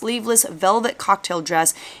black sleeveless velvet cocktail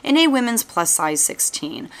dress in a women's plus size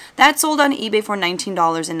 16. That sold on eBay for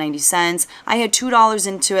 $19.90. I had $2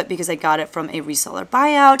 into it because I got it from a reseller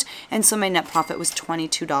buyout, and so my net profit was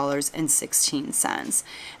 $22.16.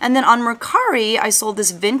 And then on Mercari, I sold this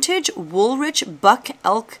vintage Woolrich buck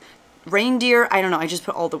elk reindeer, I don't know, I just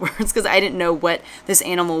put all the words because I didn't know what this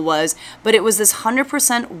animal was, but it was this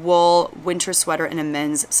 100% wool winter sweater in a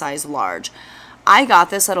men's size large. I got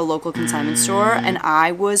this at a local consignment store, and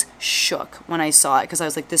I was shook when I saw it because I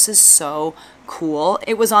was like, this is so cool.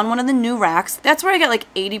 It was on one of the new racks. That's where I get like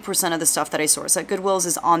 80% of the stuff that I source at Goodwill's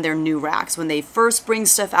is on their new racks. When they first bring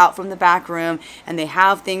stuff out from the back room and they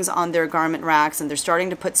have things on their garment racks and they're starting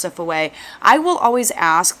to put stuff away, I will always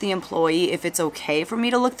ask the employee if it's okay for me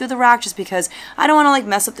to look through the rack, just because I don't want to like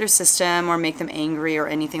mess up their system or make them angry or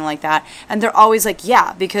anything like that. And they're always like,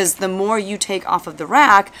 yeah, because the more you take off of the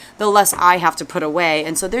rack, the less I have to put away.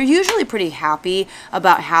 And so they're usually pretty happy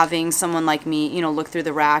about having someone like me, you know, look through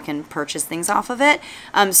the rack and purchase things off of it.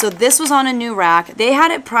 So this was on a new rack. They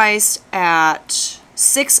had it priced at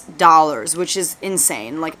 $6, which is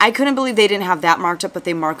insane. Like, I couldn't believe they didn't have that marked up, but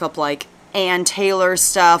they mark up like Ann Taylor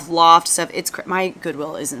stuff, Loft stuff. My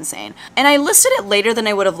Goodwill is insane. And I listed it later than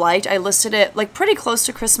I would have liked. I listed it like pretty close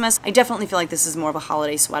to Christmas. I definitely feel like this is more of a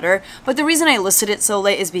holiday sweater. But the reason I listed it so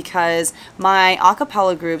late is because my a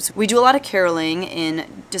cappella groups, we do a lot of caroling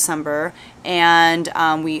in December, and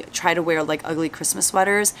we try to wear like ugly Christmas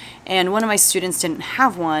sweaters, and one of my students didn't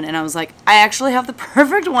have one, and I was like, I actually have the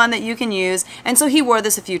perfect one that you can use. And so he wore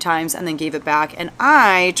this a few times and then gave it back, and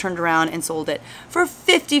I turned around and sold it for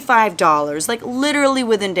 $55, like literally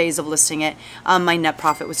within days of listing it. My net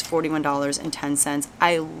profit was $41.10.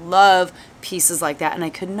 I love pieces like that, and I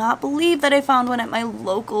could not believe that I found one at my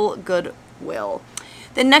local Goodwill.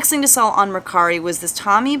 The next thing to sell on Mercari was this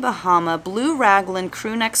Tommy Bahama blue raglan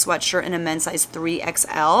crew neck sweatshirt in a men's size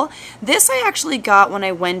 3XL. This I actually got when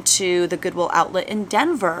I went to the Goodwill outlet in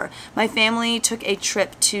Denver. My family took a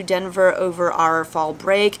trip to Denver over our fall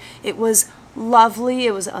break. It was lovely,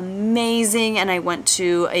 it was amazing, and I went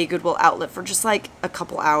to a Goodwill outlet for just like a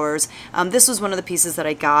couple hours. This was one of the pieces that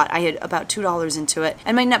I got. I had about $2 into it,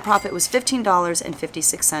 and my net profit was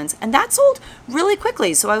 $15.56, and that sold really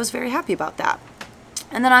quickly, so I was very happy about that.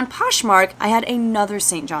 And then on Poshmark, I had another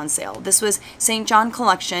St. John sale. This was St. John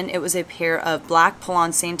collection. It was a pair of black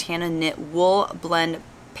pull-on Santana knit wool blend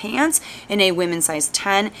pants in a women's size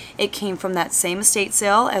 10. It came from that same estate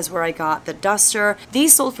sale as where I got the duster.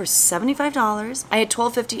 These sold for $75. I had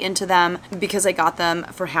 $12.50 into them because I got them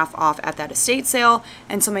for half off at that estate sale,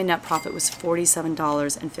 and so my net profit was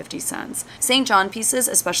 $47.50. St. John pieces,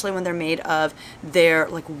 especially when they're made of their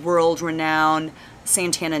like world-renowned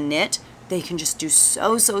Santana knit, they can just do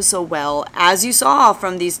so well, as you saw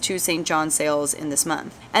from these two St. John sales in this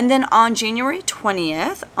month. And then on January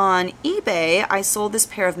 20th on eBay, I sold this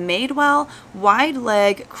pair of Madewell wide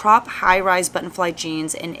leg crop high-rise buttonfly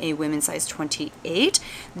jeans in a women's size 28.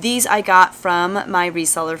 These I got from my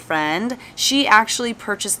reseller friend. She actually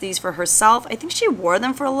purchased these for herself. I think she wore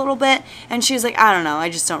them for a little bit, and she was like, I don't know, I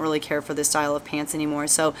just don't really care for this style of pants anymore.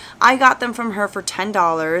 So I got them from her for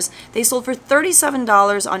 $10. They sold for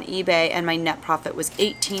 $37 on eBay, and my net profit was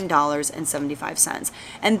 $18.75.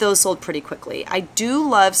 And those sold pretty quickly. I do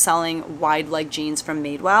love selling wide leg jeans from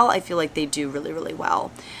Madewell. I feel like they do really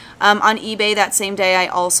well. On eBay that same day, I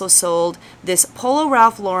also sold this Polo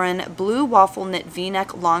Ralph Lauren blue waffle knit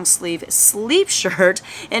v-neck long sleeve sleep shirt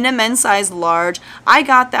in a men's size large. I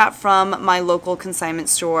got that from my local consignment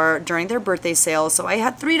store during their birthday sale, so I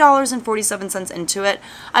had $3.47 into it.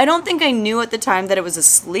 I don't think I knew at the time that it was a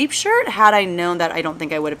sleep shirt. Had I known that, I don't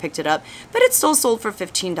think I would have picked it up, but it still sold for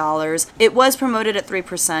 $15. It was promoted at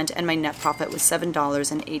 3%, and my net profit was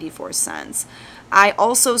 $7.84. I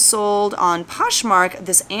also sold on Poshmark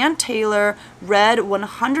this Ann Taylor red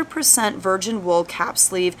 100% virgin wool cap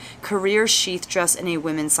sleeve career sheath dress in a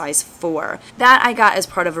women's size 4. That I got as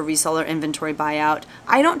part of a reseller inventory buyout.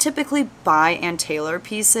 I don't typically buy Ann Taylor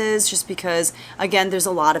pieces just because, again, there's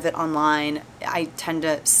a lot of it online. I tend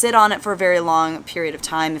to sit on it for a very long period of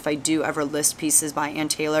time if I do ever list pieces by Ann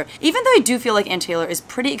Taylor. Even though I do feel like Ann Taylor is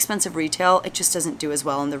pretty expensive retail, it just doesn't do as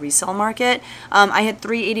well in the resale market. I had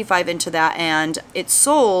 $3.85 into that, and it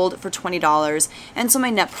sold for $20, and so my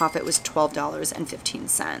net profit was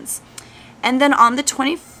 $12.15. And then on the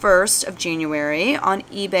 21st of January on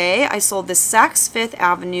eBay, I sold this Saks Fifth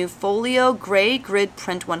Avenue folio gray grid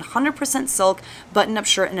print 100% silk button-up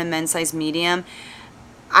shirt in a men's size medium.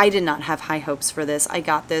 I did not have high hopes for this. I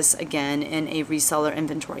got this again in a reseller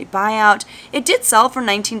inventory buyout. It did sell for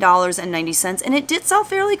 $19.90, and it did sell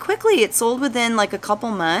fairly quickly. It sold within like a couple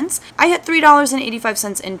months. I had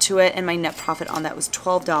 $3.85 into it, and my net profit on that was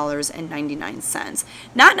 $12.99.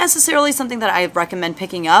 Not necessarily something that I recommend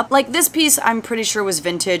picking up. Like this piece, I'm pretty sure was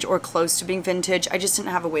vintage or close to being vintage. I just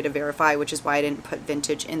didn't have a way to verify, which is why I didn't put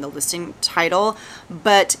vintage in the listing title.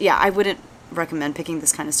 But yeah, I wouldn't recommend picking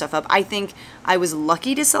this kind of stuff up. I think I was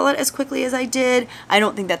lucky to sell it as quickly as I did. I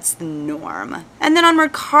don't think that's the norm. And then on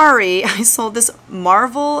Mercari, I sold this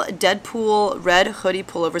Marvel Deadpool red hoodie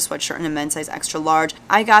pullover sweatshirt in a men's size extra large.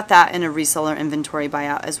 I got that in a reseller inventory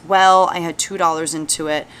buyout as well. I had $2 into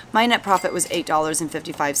it. My net profit was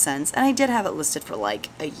 $8.55, and I did have it listed for like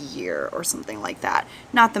a year or something like that.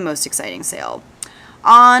 Not the most exciting sale.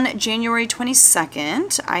 On January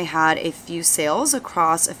 22nd, I had a few sales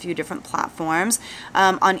across a few different platforms.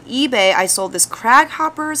 On eBay, I sold this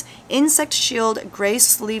Craghoppers Insect Shield gray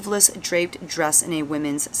sleeveless draped dress in a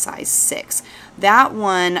women's size 6. That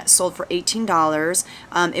one sold for $18.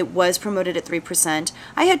 It was promoted at 3%.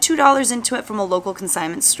 I had $2 into it from a local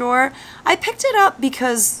consignment store. I picked it up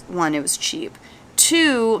because, one, it was cheap.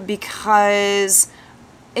 Two, because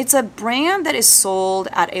it's a brand that is sold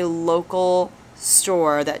at a local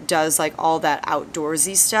store that does like all that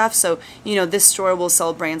outdoorsy stuff. So, you know, this store will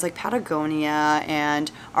sell brands like Patagonia and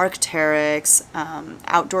Arc'teryx,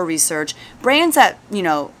 Outdoor Research, brands that, you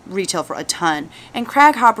know, retail for a ton. And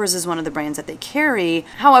Craghoppers is one of the brands that they carry.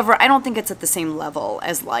 However, I don't think it's at the same level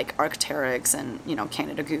as like Arc'teryx and, you know,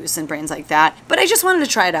 Canada Goose and brands like that. But I just wanted to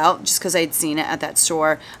try it out just because I'd seen it at that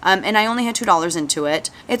store. And I only had $2 into it.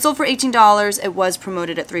 It sold for $18. It was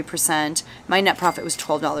promoted at 3%. My net profit was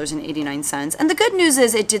 $12.89. And the good news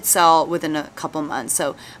is it did sell within a couple months.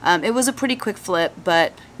 So it was a pretty quick flip,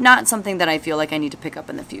 but not something that I feel like I need to pick up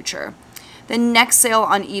in the future. The next sale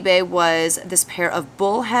on eBay was this pair of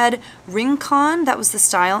Bullhead Rincon, that was the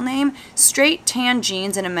style name, straight tan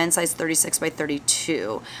jeans in a men's size 36 by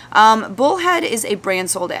 32. Bullhead is a brand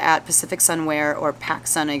sold at Pacific Sunwear, or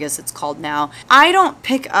PacSun I guess it's called now. I don't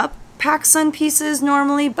pick up PacSun pieces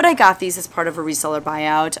normally, but I got these as part of a reseller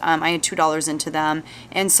buyout. I had $2 into them,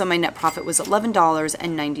 and so my net profit was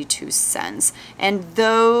 $11.92. And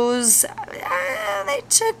those, they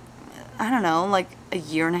took, I don't know, like a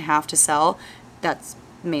year and a half to sell. That's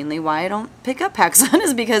mainly why I don't pick up PacSun,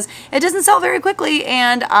 is because it doesn't sell very quickly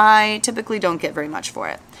and I typically don't get very much for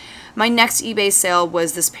it. My next eBay sale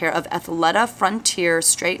was this pair of Athleta Frontier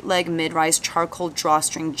straight leg mid-rise charcoal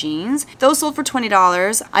drawstring jeans. Those sold for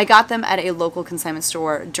 $20. I got them at a local consignment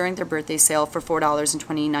store during their birthday sale for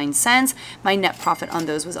 $4.29. My net profit on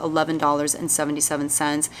those was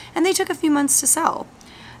 $11.77, and they took a few months to sell.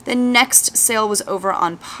 The next sale was over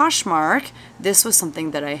on Poshmark. This was something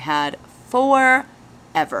that I had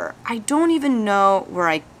forever. I don't even know where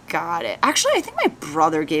I got it. Actually, I think my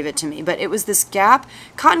brother gave it to me, but it was this Gap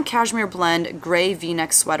cotton cashmere blend gray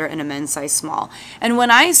v-neck sweater in a men's size small. And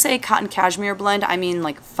when I say cotton cashmere blend, I mean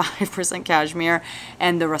like 5% cashmere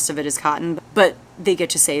and the rest of it is cotton, but they get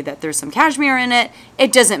to say that there's some cashmere in it.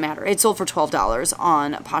 It doesn't matter. It sold for $12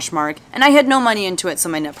 on Poshmark, and I had no money into it, so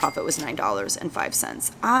my net profit was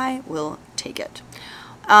 $9.05. I will take it.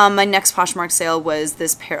 My next Poshmark sale was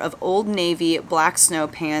this pair of Old Navy black snow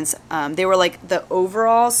pants. They were like the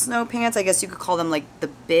overall snow pants. I guess you could call them like the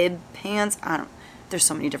bib pants. I don't know. There's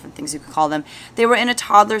so many different things you could call them. They were in a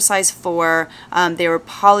toddler size 4. They were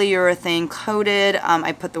polyurethane coated.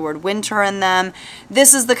 I put the word winter in them.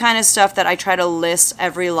 This is the kind of stuff that I try to list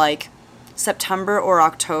every like September or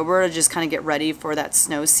October to just kind of get ready for that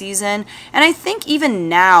snow season. And I think even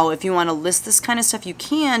now, if you want to list this kind of stuff, you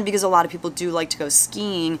can, because a lot of people do like to go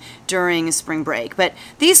skiing during spring break. But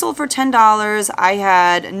these sold for $10. I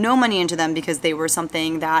had no money into them because they were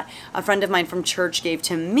something that a friend of mine from church gave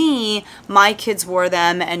to me. My kids wore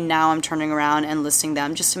them, and now I'm turning around and listing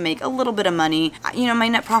them just to make a little bit of money. You know, my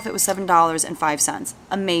net profit was $7.05.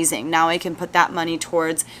 Amazing. Now I can put that money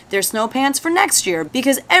towards their snow pants for next year,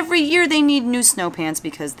 because every year they need new snow pants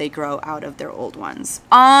because they grow out of their old ones.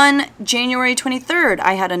 On January 23rd,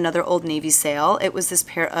 I had another Old Navy sale. It was this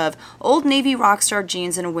pair of Old Navy Rockstar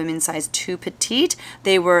jeans in a women's size 2 petite.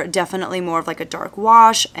 They were definitely more of like a dark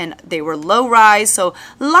wash, and they were low rise, so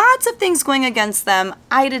lots of things going against them.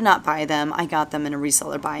 I did not buy them. I got them in a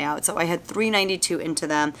reseller buyout, so I had $3.92 into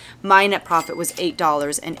them. My net profit was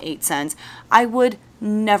 $8.08. I would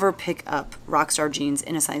never pick up Rockstar jeans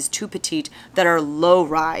in a size 2 petite that are low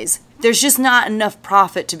rise. There's just not enough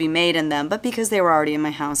profit to be made in them, but because they were already in my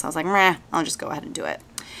house, I was like, meh, I'll just go ahead and do it.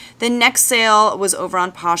 The next sale was over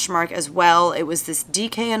on Poshmark as well. It was this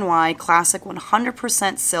DKNY classic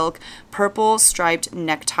 100% silk purple striped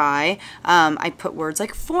necktie. I put words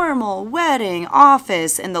like formal, wedding,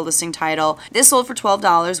 office in the listing title. This sold for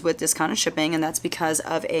 $12 with discounted shipping, and that's because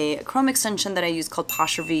of a Chrome extension that I use called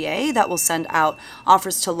Posher VA that will send out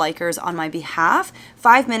offers to likers on my behalf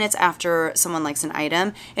 5 minutes after someone likes an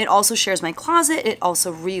item. It also shares my closet. It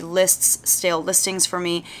also relists stale listings for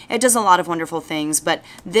me. It does a lot of wonderful things, but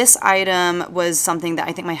this item was something that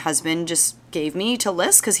I think my husband just gave me to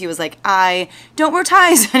list because he was like, I don't wear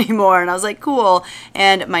ties anymore. And I was like, cool.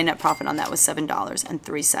 And my net profit on that was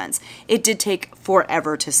 $7.03. It did take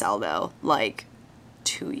forever to sell though, like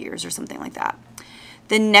 2 years or something like that.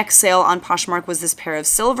 The next sale on Poshmark was this pair of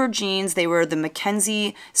silver jeans. They were the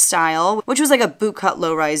Mackenzie style, which was like a bootcut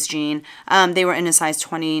low-rise jean. They were in a size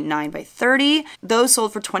 29 by 30. Those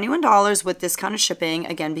sold for $21 with discounted shipping,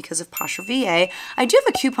 again, because of Posher VA. I do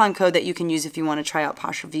have a coupon code that you can use if you want to try out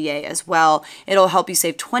Posher VA as well. It'll help you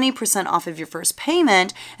save 20% off of your first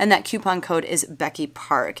payment, and that coupon code is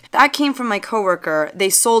BECKYPARK. That came from my coworker. They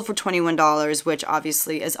sold for $21, which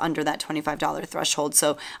obviously is under that $25 threshold,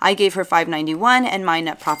 so I gave her $5.91, and my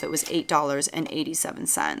net profit was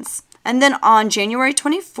 $8.87. And then on January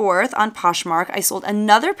 24th on Poshmark, I sold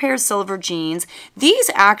another pair of silver jeans. These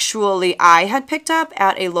actually I had picked up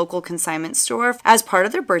at a local consignment store as part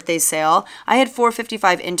of their birthday sale. I had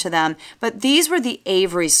 $4.55 into them, but these were the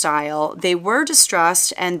Avery style. They were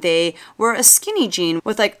distressed, and they were a skinny jean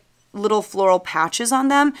with like little floral patches on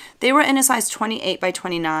them. They were in a size 28 by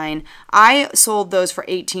 29. I sold those for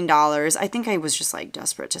 $18. I think I was just like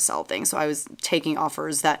desperate to sell things, so I was taking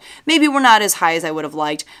offers that maybe were not as high as I would have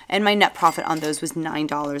liked, and my net profit on those was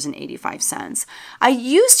 $9.85. I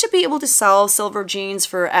used to be able to sell silver jeans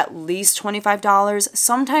for at least $25,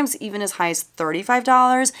 sometimes even as high as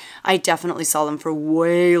 $35. I definitely sell them for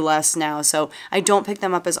way less now, so I don't pick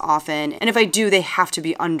them up as often, and if I do, they have to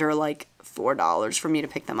be under like $4 for me to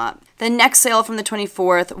pick them up. The next sale from the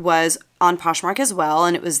 24th was on Poshmark as well,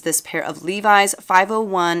 and it was this pair of Levi's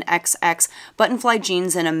 501XX button-fly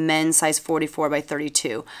jeans in a men's size 44 by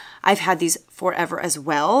 32. I've had these forever as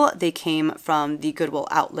well. They came from the Goodwill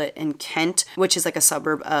outlet in Kent, which is like a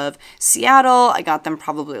suburb of Seattle. I got them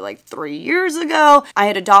probably like 3 years ago. I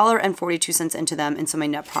had $1.42 into them, and so my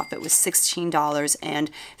net profit was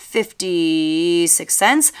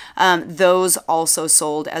 $16.56. Those also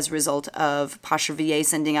sold as a result of Poshmark VA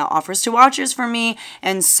sending out offers to watchers for me,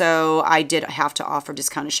 and so I did have to offer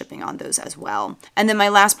discounted shipping on those as well. And then my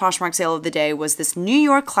last Poshmark sale of the day was this New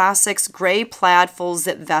York Classics gray plaid full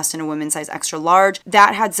zip vest in a women's size extra large.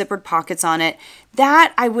 That had zippered pockets on it.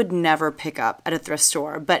 That I would never pick up at a thrift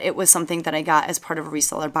store, but it was something that I got as part of a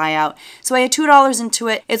reseller buyout. So I had $2 into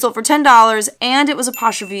it. It sold for $10, and it was a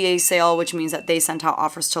Poshmark VA sale, which means that they sent out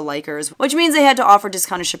offers to likers, which means they had to offer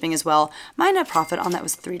discounted shipping as well. My net profit on that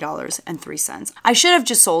was $3.03. I should have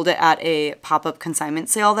just sold it at a pop-up consignment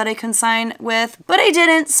sale that I consign with, but I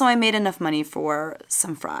didn't, so I made enough money for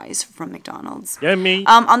some fries from McDonald's. Yummy.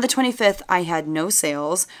 On the 25th, I had no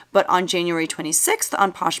sales, but on January 26th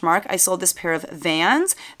on Poshmark, I sold this pair of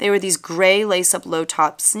Vans. They were these gray lace-up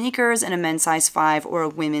low-top sneakers in a men's size 5 or a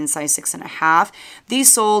women's size 6.5.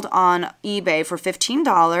 These sold on eBay for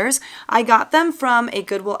 $15. I got them from a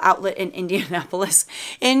Goodwill outlet in Indianapolis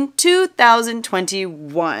in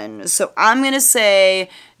 2021. So I'm going to say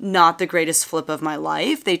not the greatest flip of my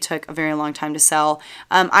life. They took a very long time to sell.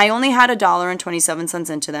 I only had $1.27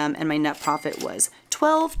 into them, and my net profit was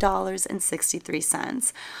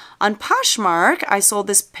 $12.63. On Poshmark, I sold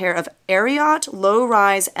this pair of Ariat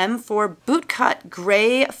low-rise M4 bootcut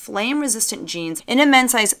gray flame-resistant jeans in a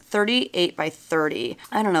men's size 38 by 30.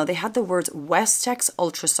 I don't know, they had the words Westex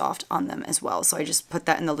Ultra Soft on them as well, so I just put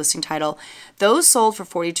that in the listing title. Those sold for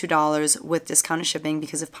 $42 with discounted shipping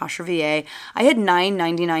because of Poshmark VA. I had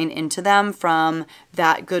 $9.99 into them from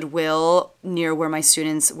that Goodwill near where my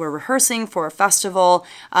students were rehearsing for a festival.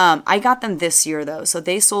 I got them this year though, so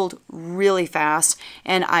they sold really fast,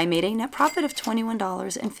 and I made a net profit of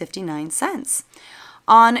 $21.59.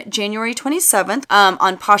 On January 27th,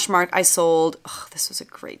 on Poshmark, I sold, this was a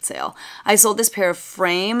great sale. I sold this pair of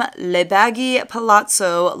frame Le Baggy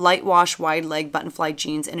Palazzo light wash wide leg button fly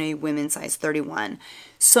jeans in a women's size 31.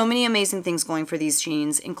 So many amazing things going for these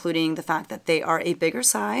jeans, including the fact that they are a bigger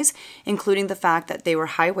size, including the fact that they were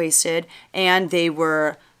high-waisted, and they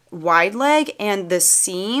were wide leg, and the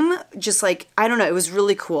seam, just like, I don't know, it was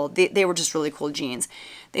really cool. They were just really cool jeans.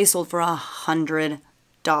 They sold for $100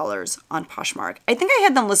 on Poshmark. I think I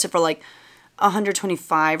had them listed for like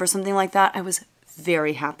 $125 or something like that. I was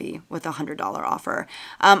very happy with a $100 offer.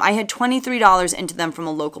 I had $23 into them from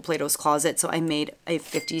a local Plato's Closet, so I made a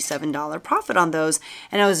 $57 profit on those,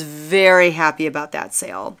 and I was very happy about that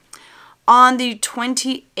sale. On the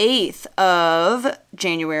 28th of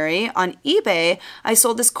January on eBay, I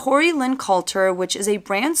sold this Corey Lynn Coulter, which is a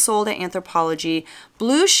brand sold at Anthropologie,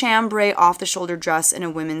 blue chambray off-the-shoulder dress in a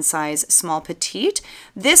women's size small petite.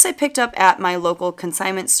 This I picked up at my local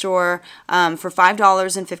consignment store for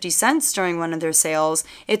 $5.50 during one of their sales.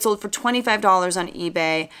 It sold for $25 on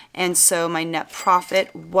eBay, and so my net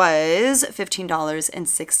profit was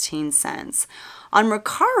 $15.16. On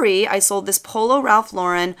Mercari, I sold this Polo Ralph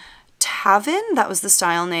Lauren Tavin, that was the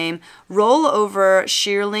style name, roll-over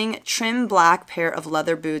shearling trim black pair of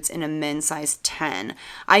leather boots in a men's size 10.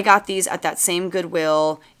 I got these at that same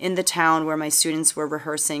Goodwill in the town where my students were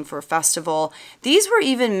rehearsing for a festival. These were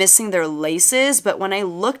even missing their laces, but when I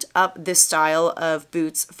looked up this style of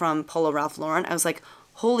boots from Polo Ralph Lauren, I was like,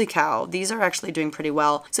 holy cow, these are actually doing pretty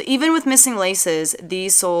well. So even with missing laces,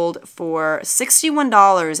 these sold for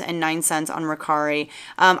 $61.09 on Mercari.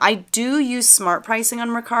 I do use smart pricing on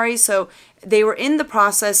Mercari, so they were in the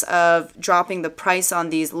process of dropping the price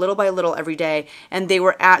on these little by little every day, and they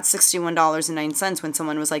were at $61.09 when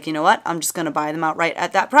someone was like, you know what, I'm just going to buy them outright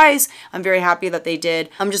at that price. I'm very happy that they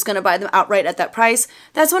did. I'm just going to buy them outright at that price.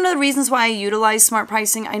 That's one of the reasons why I utilize smart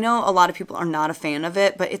pricing. I know a lot of people are not a fan of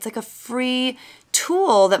it, but it's like a free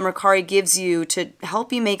tool that Mercari gives you to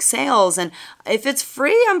help you make sales, and if it's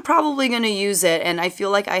free, I'm probably going to use it, and I feel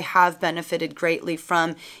like I have benefited greatly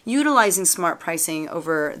from utilizing smart pricing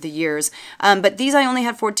over the years. But these I only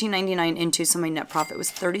had $14.99 into, so my net profit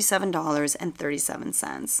was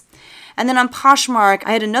 $37.37. And then on Poshmark,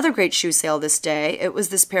 I had another great shoe sale this day. It was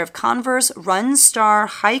this pair of Converse Run Star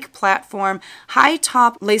Hike Platform high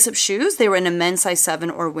top lace-up shoes. They were in a men's size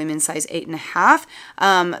 7 or women's size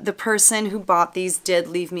 8.5. The person who bought these did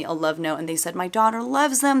leave me a love note, and they said, my daughter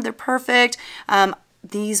loves them. They're perfect.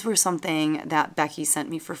 these were something that Becky sent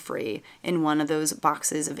me for free in one of those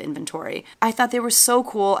boxes of inventory. I thought they were so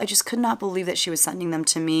cool. I just could not believe that she was sending them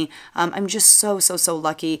to me. I'm just so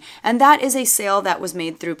lucky. And that is a sale that was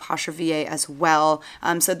made through Poshmark VA as well.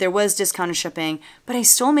 So there was discounted shipping, but I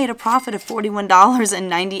still made a profit of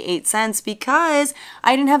 $41.98 because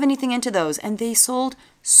I didn't have anything into those, and they sold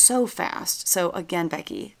so fast. So again,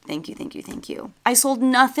 Becky, thank you. I sold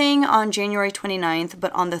nothing on January 29th,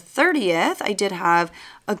 but on the 30th, I did have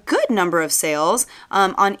a good number of sales.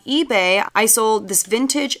 On eBay, I sold this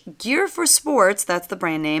vintage Gear for Sports, that's the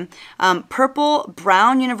brand name, purple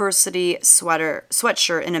brown university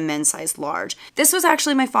sweatshirt in a men's size large. This was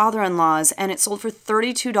actually my father-in-law's, and it sold for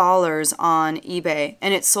 $32 on eBay,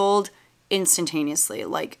 and it sold instantaneously,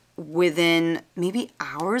 like within maybe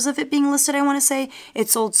hours of it being listed, I want to say. It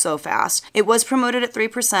sold so fast. It was promoted at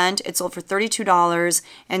 3%. It sold for $32,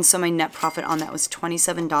 and so my net profit on that was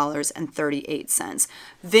 $27.38.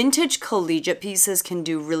 Vintage collegiate pieces can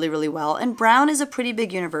do really well, and Brown is a pretty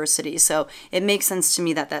big university, so it makes sense to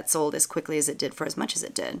me that that sold as quickly as it did for as much as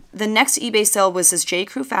it did. The next eBay sale was this J.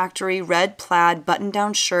 Crew Factory red plaid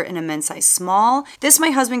button-down shirt in a men's size small. This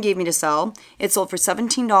my husband gave me to sell. It sold for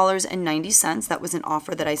 $17.90. That was an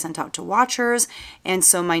offer that I sent out to watchers, and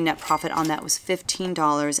so my net profit on that was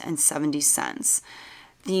 $15.70.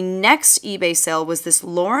 The next eBay sale was this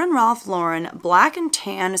Ralph Lauren black and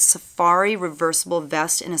tan safari reversible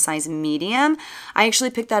vest in a size medium. I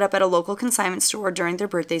actually picked that up at a local consignment store during their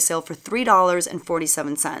birthday sale for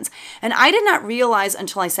 $3.47. And I did not realize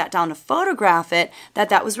until I sat down to photograph it that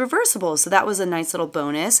that was reversible. So that was a nice little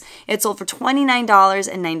bonus. It sold for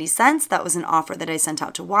 $29.90. That was an offer that I sent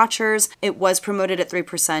out to watchers. It was promoted at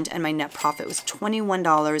 3%, and my net profit was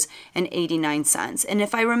 $21.89. And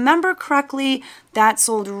if I remember correctly, that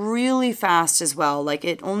sold really fast as well. Like,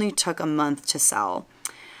 it only took a month to sell.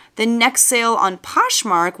 The next sale on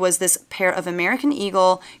Poshmark was this pair of American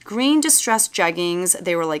Eagle green distressed jeggings.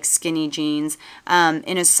 They were like skinny jeans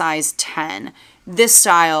in a size 10. This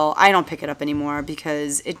style, I don't pick it up anymore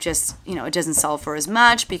because it just, it doesn't sell for as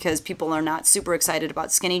much because people are not super excited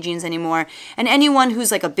about skinny jeans anymore. And anyone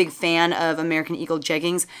who's like a big fan of American Eagle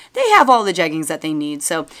jeggings, they have all the jeggings that they need.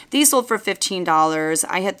 So these sold for $15.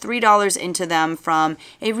 I had $3 into them from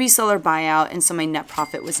a reseller buyout, and so my net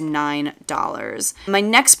profit was $9. My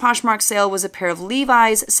next Poshmark sale was a pair of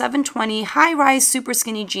Levi's 720 high-rise super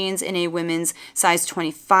skinny jeans in a women's size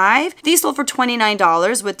 25. These sold for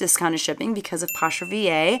 $29 with discounted shipping because of Poshmark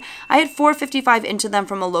VA. I had $4.55 into them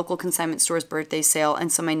from a local consignment store's birthday sale,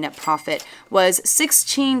 and so my net profit was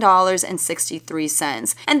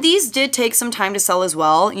 $16.63. And these did take some time to sell as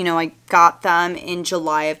well. I got them in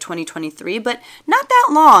July of 2023, but not that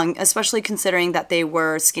long, especially considering that they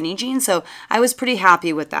were skinny jeans, so I was pretty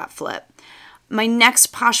happy with that flip. My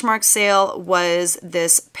next Poshmark sale was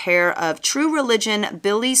this pair of True Religion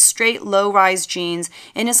Billy straight low-rise jeans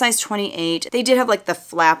in a size 28. They did have like the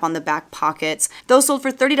flap on the back pockets. Those sold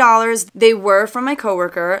for $30. They were from my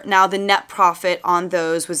coworker. Now the net profit on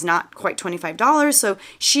those was not quite $25, so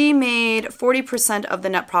she made 40% of the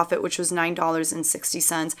net profit, which was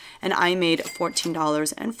 $9.60, and I made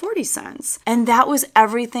 $14.40. And that was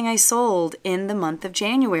everything I sold in the month of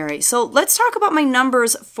January. So let's talk about my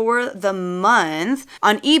numbers for the month.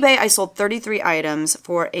 On eBay, I sold 33 items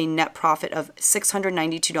for a net profit of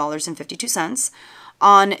 $692.52.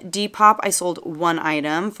 On Depop, I sold one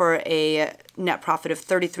item for a net profit of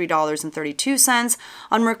 $33.32.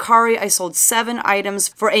 On Mercari, I sold 7 items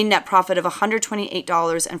for a net profit of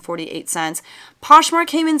 $128.48. Poshmark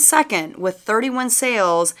came in second with 31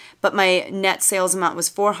 sales, but my net sales amount was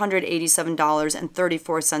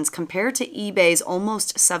 $487.34 compared to eBay's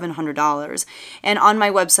almost $700. And on my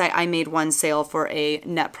website, I made one sale for a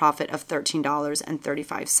net profit of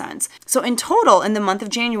 $13.35. So in total, in the month of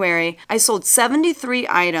January, I sold 73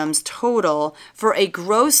 items total for a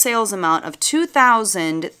gross sales amount of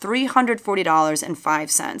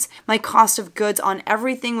 $2,340.05. My cost of goods on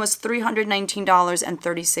everything was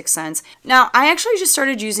 $319.36. Now, I actually just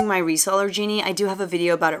started using my reseller genie. I do have a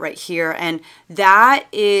video about it right here, and that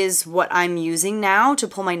is what I'm using now to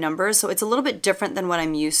pull my numbers. So it's a little bit different than what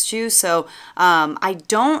I'm used to. So I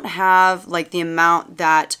don't have like the amount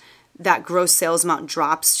that gross sales amount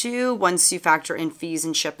drops to once you factor in fees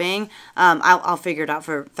and shipping. I'll figure it out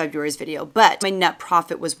for February's video, but my net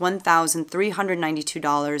profit was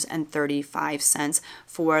 $1,392.35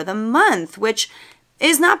 for the month, which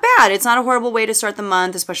is not bad. It's not a horrible way to start the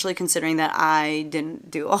month, especially considering that I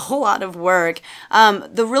didn't do a whole lot of work.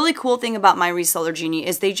 The really cool thing about My Reseller Genie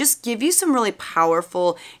is they just give you some really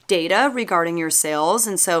powerful data regarding your sales.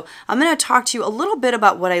 And so I'm going to talk to you a little bit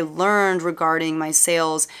about what I learned regarding my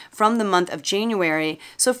sales from the month of January.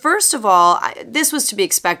 So first of all, this was to be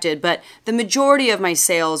expected, but the majority of my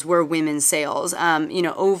sales were women's sales. You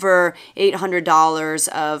know, over $800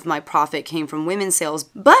 of my profit came from women's sales,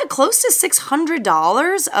 but close to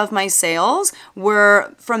 $600 of my sales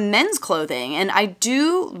were from men's clothing. And I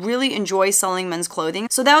do really enjoy selling men's clothing.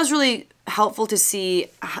 So that was really helpful to see,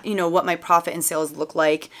 you know, what my profit and sales look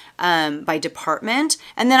like by department.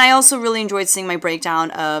 And then I also really enjoyed seeing my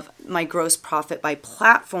breakdown of my gross profit by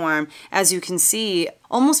platform. As you can see,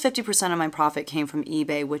 almost 50% of my profit came from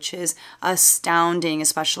eBay, which is astounding,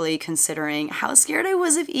 especially considering how scared I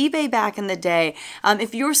was of eBay back in the day.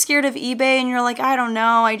 If you're scared of eBay and you're like, I don't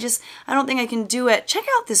know, I don't think I can do it, check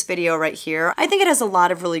out this video right here. I think it has a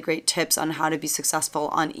lot of really great tips on how to be successful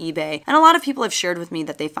on eBay. And a lot of people have shared with me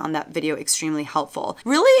that they found that video extremely helpful.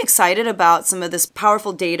 Really excited about some of this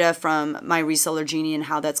powerful data from My Reseller Genie and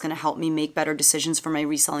how that's going to help me make better decisions for my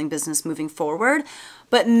reselling business moving forward.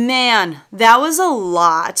 But man, that was a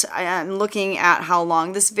lot. I'm looking at how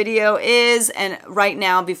long this video is, and right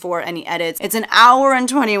now, before any edits, it's an hour and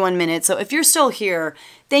 21 minutes. So if you're still here,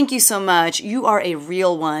 thank you so much. You are a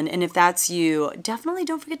real one. And if that's you, definitely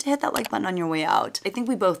don't forget to hit that like button on your way out. I think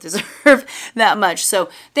we both deserve that much. So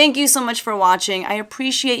thank you so much for watching. I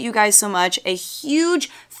appreciate you guys so much. A huge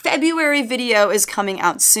February video is coming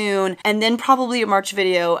out soon, and then probably a March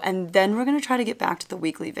video, and then we're gonna try to get back to the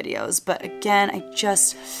weekly videos. But again,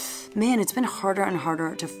 man, it's been harder and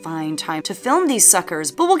harder to find time to film these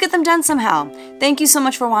suckers, but we'll get them done somehow. Thank you so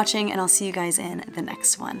much for watching, and I'll see you guys in the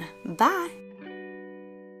next one. Bye.